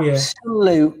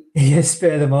 Absolute. Yeah,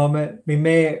 spur of the moment. My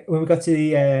mate, when we got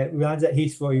to we landed at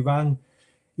Heathrow, he rang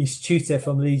his tutor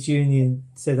from Leeds Uni and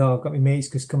said, oh, I've got my mates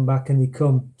just come back, and he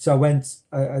come. So I went,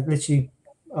 I literally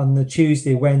on the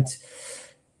Tuesday went,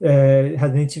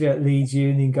 had an interview at Leeds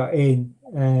Uni and got in.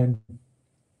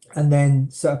 And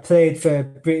then so I played for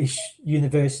British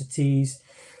universities.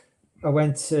 I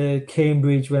went to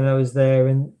Cambridge when I was there,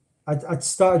 and I'd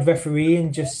started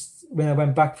refereeing just when I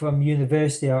went back from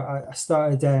university. I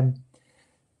started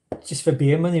just for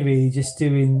beer money, really, just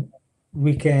doing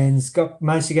weekends,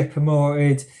 managed to get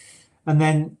promoted. And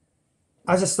then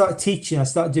as I started teaching, I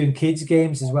started doing kids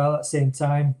games as well at the same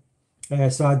time.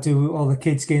 So I'd do all the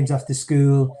kids games after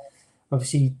school.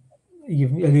 Obviously,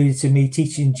 you've alluded to me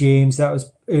teaching James. That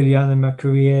was early on in my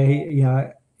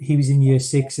career. He was in year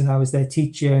 6 and I was their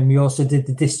teacher. And we also did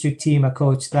the district team. I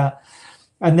coached that.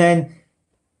 And then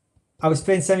I was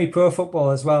playing semi-pro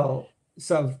football as well,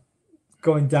 sort of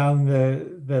going down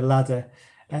the ladder.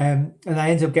 And I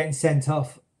ended up getting sent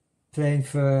off playing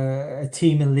for a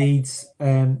team in Leeds.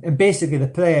 And basically the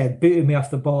player booted me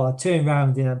off the ball. I turned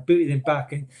around and I booted him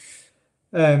back. And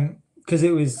because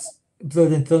it was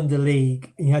Blood and Thunder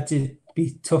League, and you had to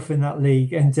be tough in that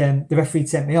league. And the referee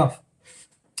sent me off.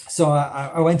 So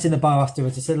I went in the bar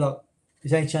afterwards. I said, look,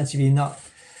 there's any chance of you not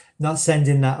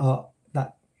sending that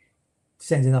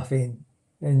sending off in?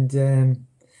 And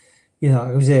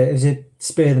it was a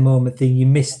spur of the moment thing. You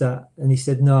missed that. And he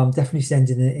said, no, I'm definitely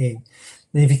sending it in.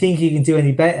 And if you think you can do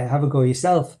any better, have a go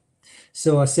yourself.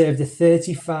 So I served a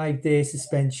 35-day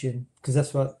suspension because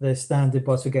that's what the standard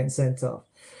was for getting sent off.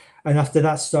 And after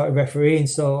that, started refereeing.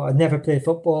 So I never played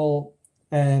football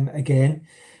again.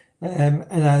 And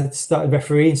I started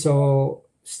refereeing. So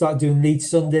started doing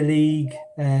Leeds Sunday League,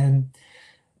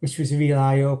 which was a real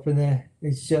eye-opener.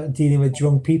 It's dealing with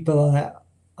drunk people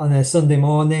on a Sunday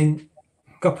morning.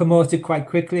 Got promoted quite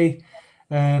quickly.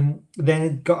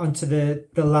 Then got onto the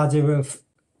ladder of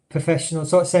professional,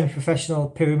 sort of semi-professional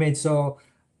pyramid.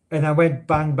 And I went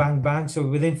bang, bang, bang. So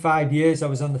within 5 years, I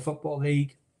was on the Football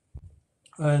League.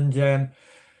 And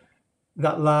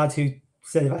that lad who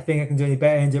said, if I think I can do any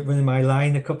better, ended up running my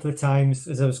line a couple of times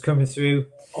as I was coming through.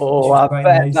 Oh, I bet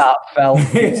nice. That felt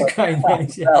it was quite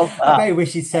nice. Yeah. I very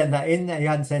wish he'd sent that in there. He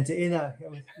hadn't sent it in.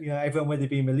 Everyone would have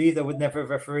been relieved. I would never have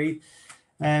refereed.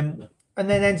 And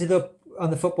then ended up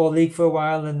on the Football League for a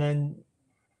while, and then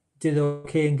did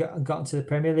okay and got into the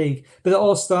Premier League. But it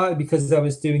all started because I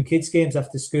was doing kids games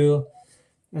after school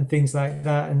and things like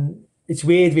that. And it's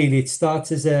weird, really. It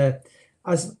starts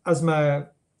as my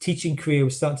teaching career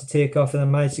was starting to take off, and I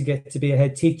managed to get to be a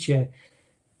head teacher.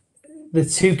 The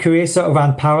two careers sort of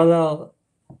ran parallel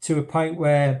to a point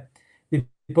where they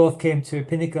both came to a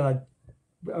pinnacle.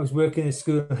 I was working in a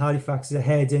school in Halifax as a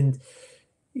head, and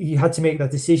you had to make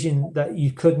that decision that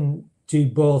you couldn't do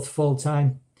both full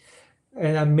time.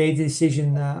 And I made the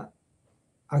decision that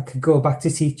I could go back to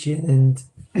teaching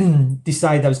and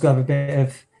decide I was going to have a bit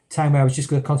of time where I was just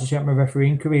going to concentrate on my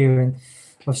refereeing career. And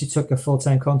obviously took a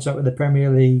full-time contract with the Premier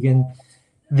League, and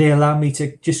they allowed me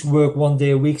to just work 1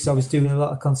 day a week. So I was doing a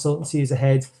lot of consultancy as a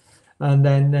head. And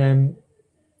then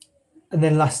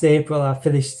last April, I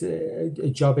finished a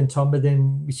job in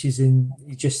Tomberdon, which is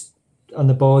just on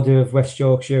the border of West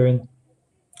Yorkshire, and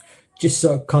just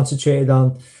sort of concentrated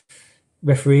on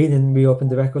refereeing, and we opened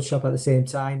the record shop at the same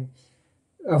time.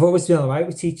 I've always been all right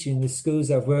with teaching. The schools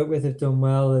I've worked with have done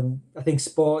well, and I think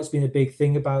sport has been a big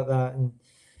thing about that. And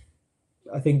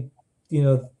I think,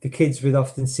 the kids would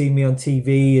often see me on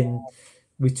TV and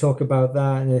we talk about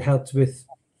that, and it helped with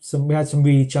we had some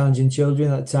really challenging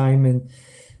children at the time, and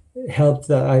it helped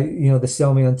that they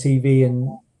saw me on TV, and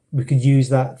we could use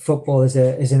that football as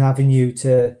an avenue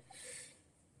to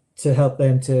help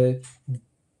them to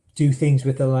do things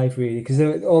with their life, really, because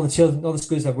all the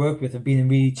schools I've worked with have been in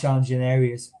really challenging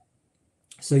areas.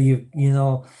 So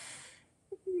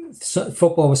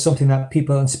football was something that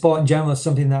people, and sport in general, is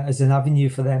something that is an avenue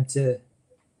for them to,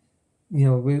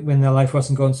 when their life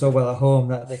wasn't going so well at home,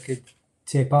 that they could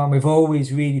take part. And we've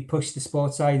always really pushed the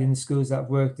sports side in the schools that I've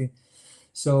worked in.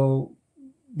 So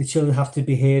the children have to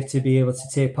behave to be able to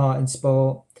take part in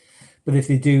sport. But if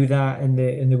they do that and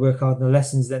they work hard on the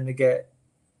lessons, then they get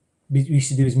we used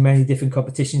to do as many different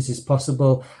competitions as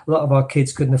possible. A lot of our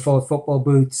kids couldn't afford football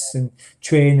boots and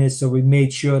trainers, so we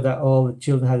made sure that all the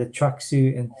children had a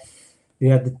tracksuit and they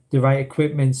had the right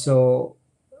equipment. So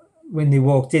when they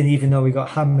walked in, even though we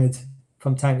got hammered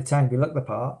from time to time, we looked the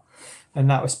part, and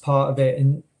that was part of it.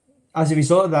 And as a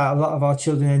result of that, a lot of our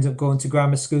children ended up going to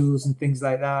grammar schools and things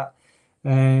like that.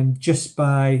 Just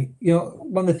by,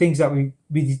 one of the things that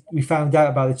we found out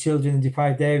about the children in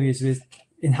deprived areas was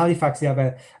in Halifax, they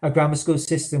have a grammar school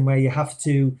system where you have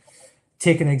to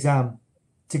take an exam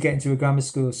to get into a grammar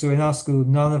school. So in our school,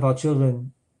 none of our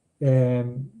children,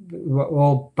 were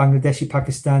all Bangladeshi,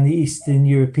 Pakistani, Eastern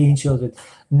European children,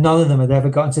 none of them had ever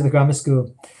gotten to the grammar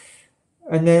school.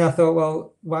 And then I thought,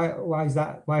 well, why is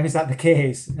that? Why is that the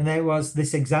case? And then it was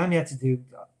this exam you had to do.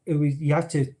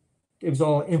 It was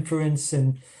all inference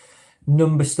and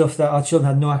number stuff that our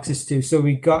children had no access to. So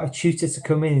we got a tutor to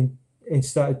come in and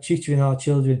started tutoring our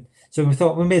children. So we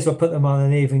thought we may as well put them on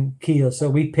an even keel. So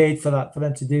we paid for that, for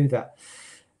them to do that.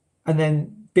 And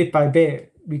then bit by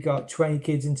bit, we got 20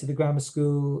 kids into the grammar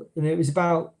school. And it was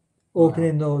about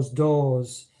opening those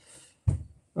doors.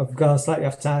 I've gone slightly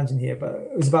off tangent here, but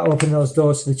it was about opening those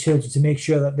doors to the children to make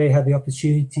sure that they had the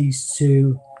opportunities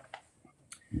to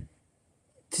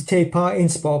take part in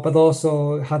sport, but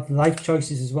also have life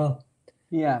choices as well.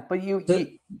 Yeah, but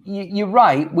you're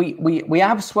right. We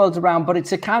have swirled around, but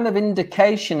it's a kind of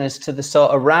indication as to the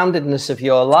sort of roundedness of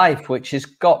your life, which has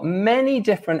got many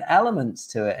different elements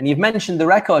to it. And you've mentioned the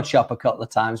record shop a couple of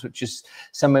times, which is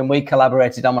something we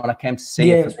collaborated on when I came to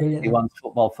see you for 51's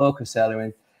Football Focus earlier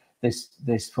in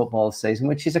this football season.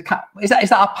 Which is is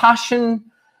that a passion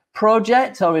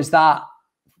project, or is that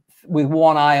with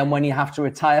one eye on when you have to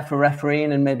retire for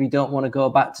refereeing and maybe don't want to go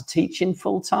back to teaching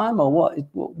full time, or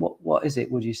what is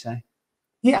it, would you say?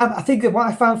 Yeah, I think that what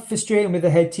I found frustrating with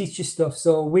the head teacher stuff.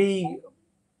 So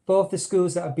both the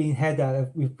schools that I've been head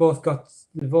at,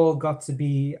 they've all got to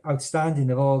be outstanding.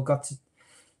 They've all got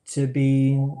to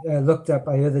be looked at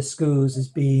by other schools as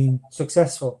being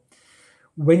successful.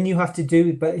 When you have to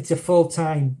do, but it's a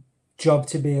full-time job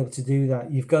to be able to do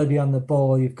that. You've got to be on the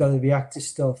ball. You've got to react to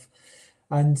stuff.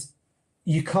 And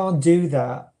you can't do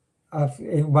that.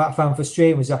 What I found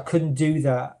frustrating was I couldn't do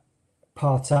that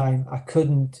part-time. I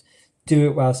couldn't do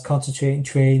it whilst concentrating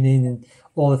training and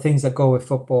all the things that go with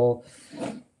football.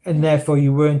 And therefore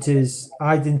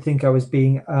I didn't think I was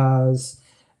being as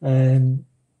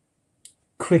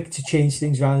quick to change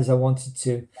things around as I wanted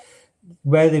to.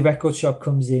 Where the record shop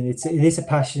comes in, it is a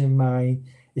passion of mine.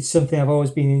 It's something I've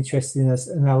always been interested in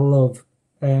and I love.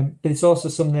 But it's also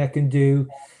something I can do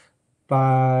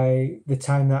by the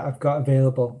time that I've got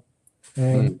available.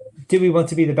 Do we want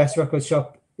to be the best record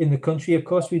shop in the country? Of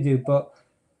course we do, but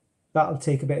that'll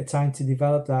take a bit of time to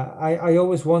develop that. I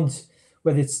always want,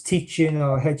 whether it's teaching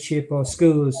or headship or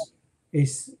schools,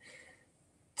 is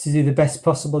to do the best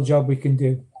possible job we can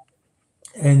do.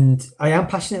 And I am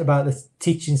passionate about the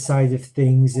teaching side of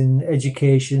things and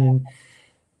education,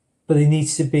 but it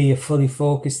needs to be a fully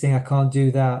focused thing. I can't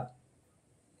do that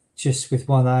just with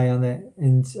one eye on it.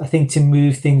 And I think to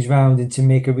move things around and to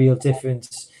make a real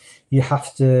difference, you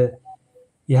have to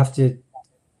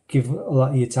give a lot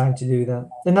of your time to do that.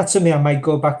 And that's something I might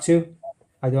go back to.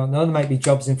 I don't know. There might be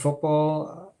jobs in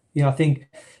football. I think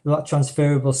a lot of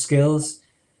transferable skills.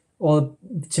 Or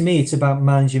to me, it's about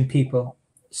managing people.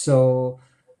 So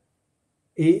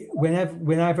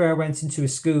whenever I went into a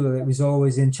school, it was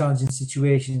always in challenging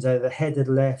situations. Either the head had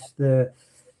left, there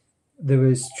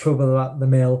was trouble at the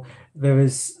mill, there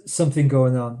was something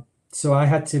going on. So I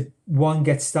had to, one,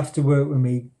 get staff to work with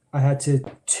me. I had to,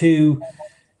 two,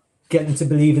 get them to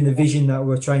believe in the vision that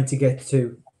we're trying to get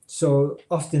to. So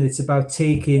often it's about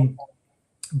taking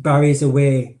barriers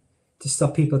away to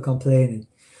stop people complaining.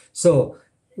 So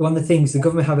one of the things, the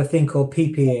government have a thing called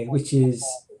PPA, which is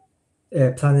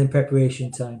planning and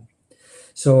preparation time.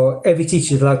 So every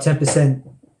teacher is allowed 10%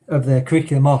 of their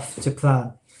curriculum off to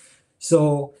plan.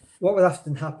 So what would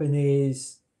often happen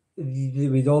is there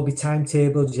would all be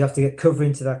timetables. You have to get cover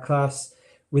into that class.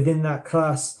 Within that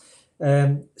class,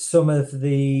 some of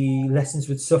the lessons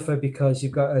would suffer because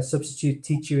you've got a substitute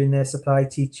teacher in there, supply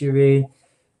teacher in.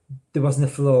 There wasn't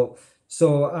a flow.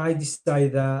 So I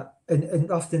decided that,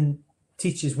 and often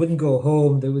teachers wouldn't go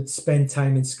home. They would spend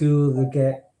time in school.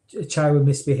 A child would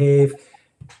misbehave.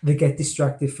 They get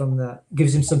distracted from that. It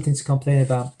gives them something to complain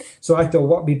about. So I thought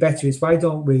what would be better is, why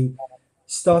don't we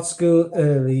start school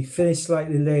early, finish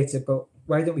slightly later, but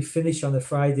why don't we finish on a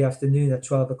Friday afternoon at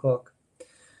 12 o'clock?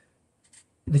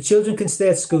 The children can stay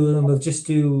at school and we'll just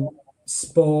do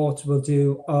sport, we'll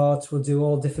do art, we'll do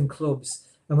all different clubs,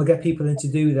 and we'll get people in to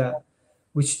do that.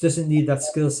 which doesn't need that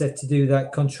skill set to do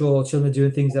that, control children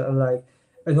doing things that are like,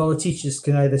 and all the teachers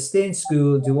can either stay in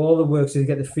school, do all the work so they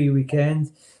get the free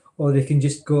weekend, or they can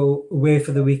just go away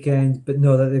for the weekend, but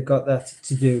know that they've got that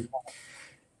to do.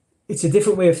 It's a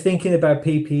different way of thinking about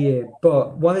PPE,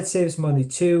 but one, it saves money.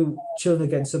 Two, children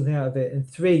are getting something out of it. And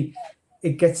three,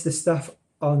 it gets the staff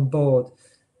on board.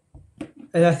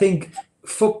 And I think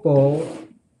football,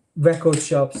 record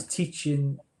shops,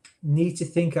 teaching need to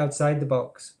think outside the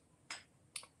box.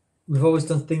 We've always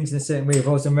done things in a certain way. We've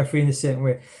always done refereeing in a certain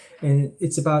way. And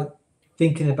it's about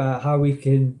thinking about how we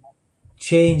can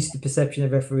change the perception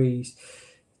of referees,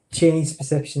 change the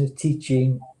perception of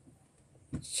teaching.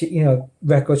 You know,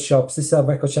 record shops, this is how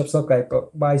record shops look like,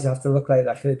 but why does it have to look like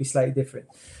that? Could it be slightly different?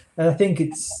 And I think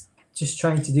it's just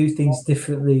trying to do things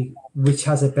differently, which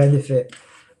has a benefit.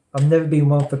 I've never been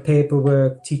one for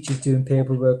paperwork, teachers doing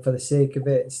paperwork for the sake of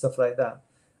it and stuff like that.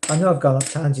 I know I've gone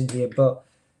off tangent here, but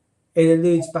it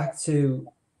alludes back to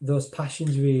those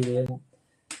passions really. And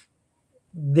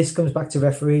this comes back to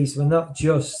referees. We're not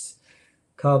just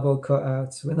cardboard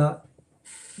cutouts.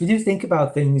 We do think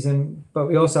about things, but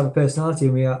we also have a personality,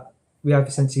 and we have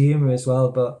a sense of humor as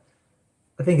well. But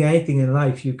I think anything in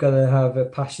life, you've got to have a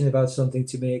passion about something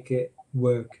to make it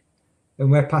work.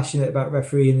 And we're passionate about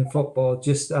refereeing in football,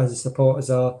 just as the supporters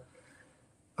are.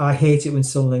 I hate it when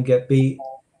Sunderland get beat.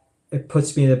 It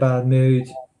puts me in a bad mood.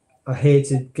 I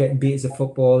hated getting beat as a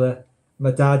footballer.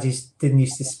 My dad didn't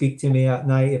used to speak to me at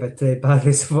night if I played badly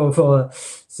as a footballer.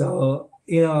 So,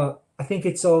 you know, I think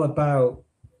it's all about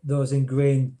those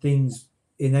ingrained things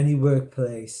in any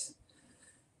workplace,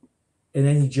 in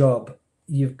any job.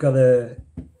 You've got to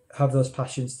have those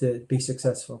passions to be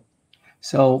successful.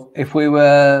 So if we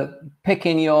were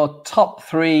picking your top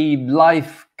 3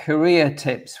 life career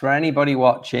tips for anybody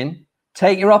watching,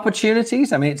 take your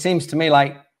opportunities. I mean, it seems to me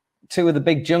like 2 of the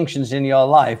big junctions in your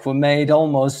life were made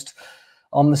almost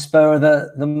on the spur of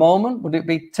the moment. Would it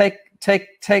be take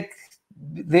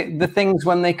the things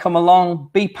when they come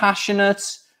along, be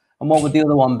passionate? And what would the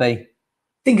other one be? I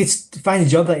think it's to find a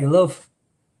job that you love,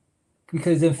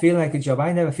 because it doesn't feel like a job.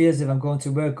 I never feel as if I'm going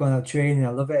to work, going out training.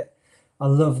 I love it. I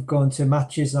love going to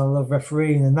matches and I love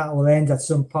refereeing, and that will end at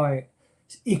some point.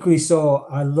 Equally so,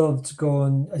 I loved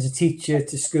going as a teacher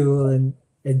to school and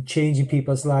changing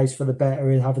people's lives for the better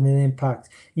and having an impact.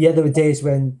 Yeah, there were days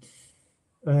when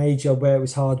an A job where it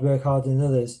was hard work, harder than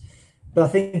others. But I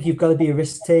think you've got to be a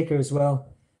risk taker as well.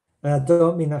 And I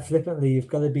don't mean that flippantly. You've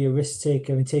got to be a risk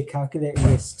taker and take calculated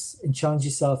risks and challenge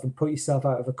yourself and put yourself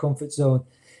out of a comfort zone.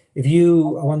 If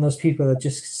you are one of those people that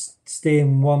just stay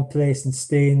in one place and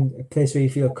stay in a place where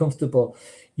you feel comfortable,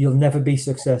 you'll never be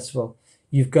successful.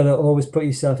 You've got to always put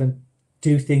yourself and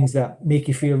do things that make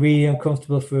you feel really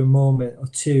uncomfortable for a moment or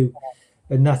two.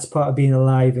 And that's part of being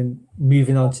alive and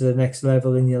moving on to the next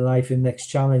level in your life and next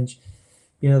challenge.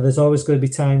 You know, there's always going to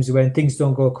be times when things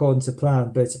don't go according to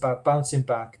plan, but it's about bouncing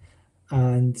back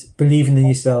and believing in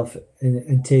yourself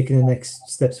and taking the next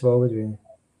steps forward, really.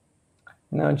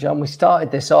 No, John, we started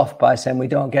this off by saying we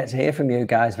don't get to hear from you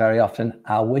guys very often.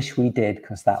 I wish we did,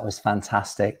 because that was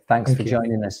fantastic. Thanks for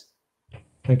joining us.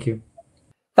 Thank you.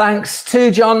 Thanks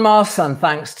to John Moss, and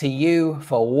thanks to you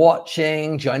for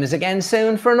watching. Join us again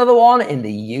soon for another one in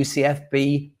the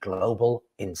UCFB Global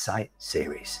Insight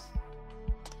series.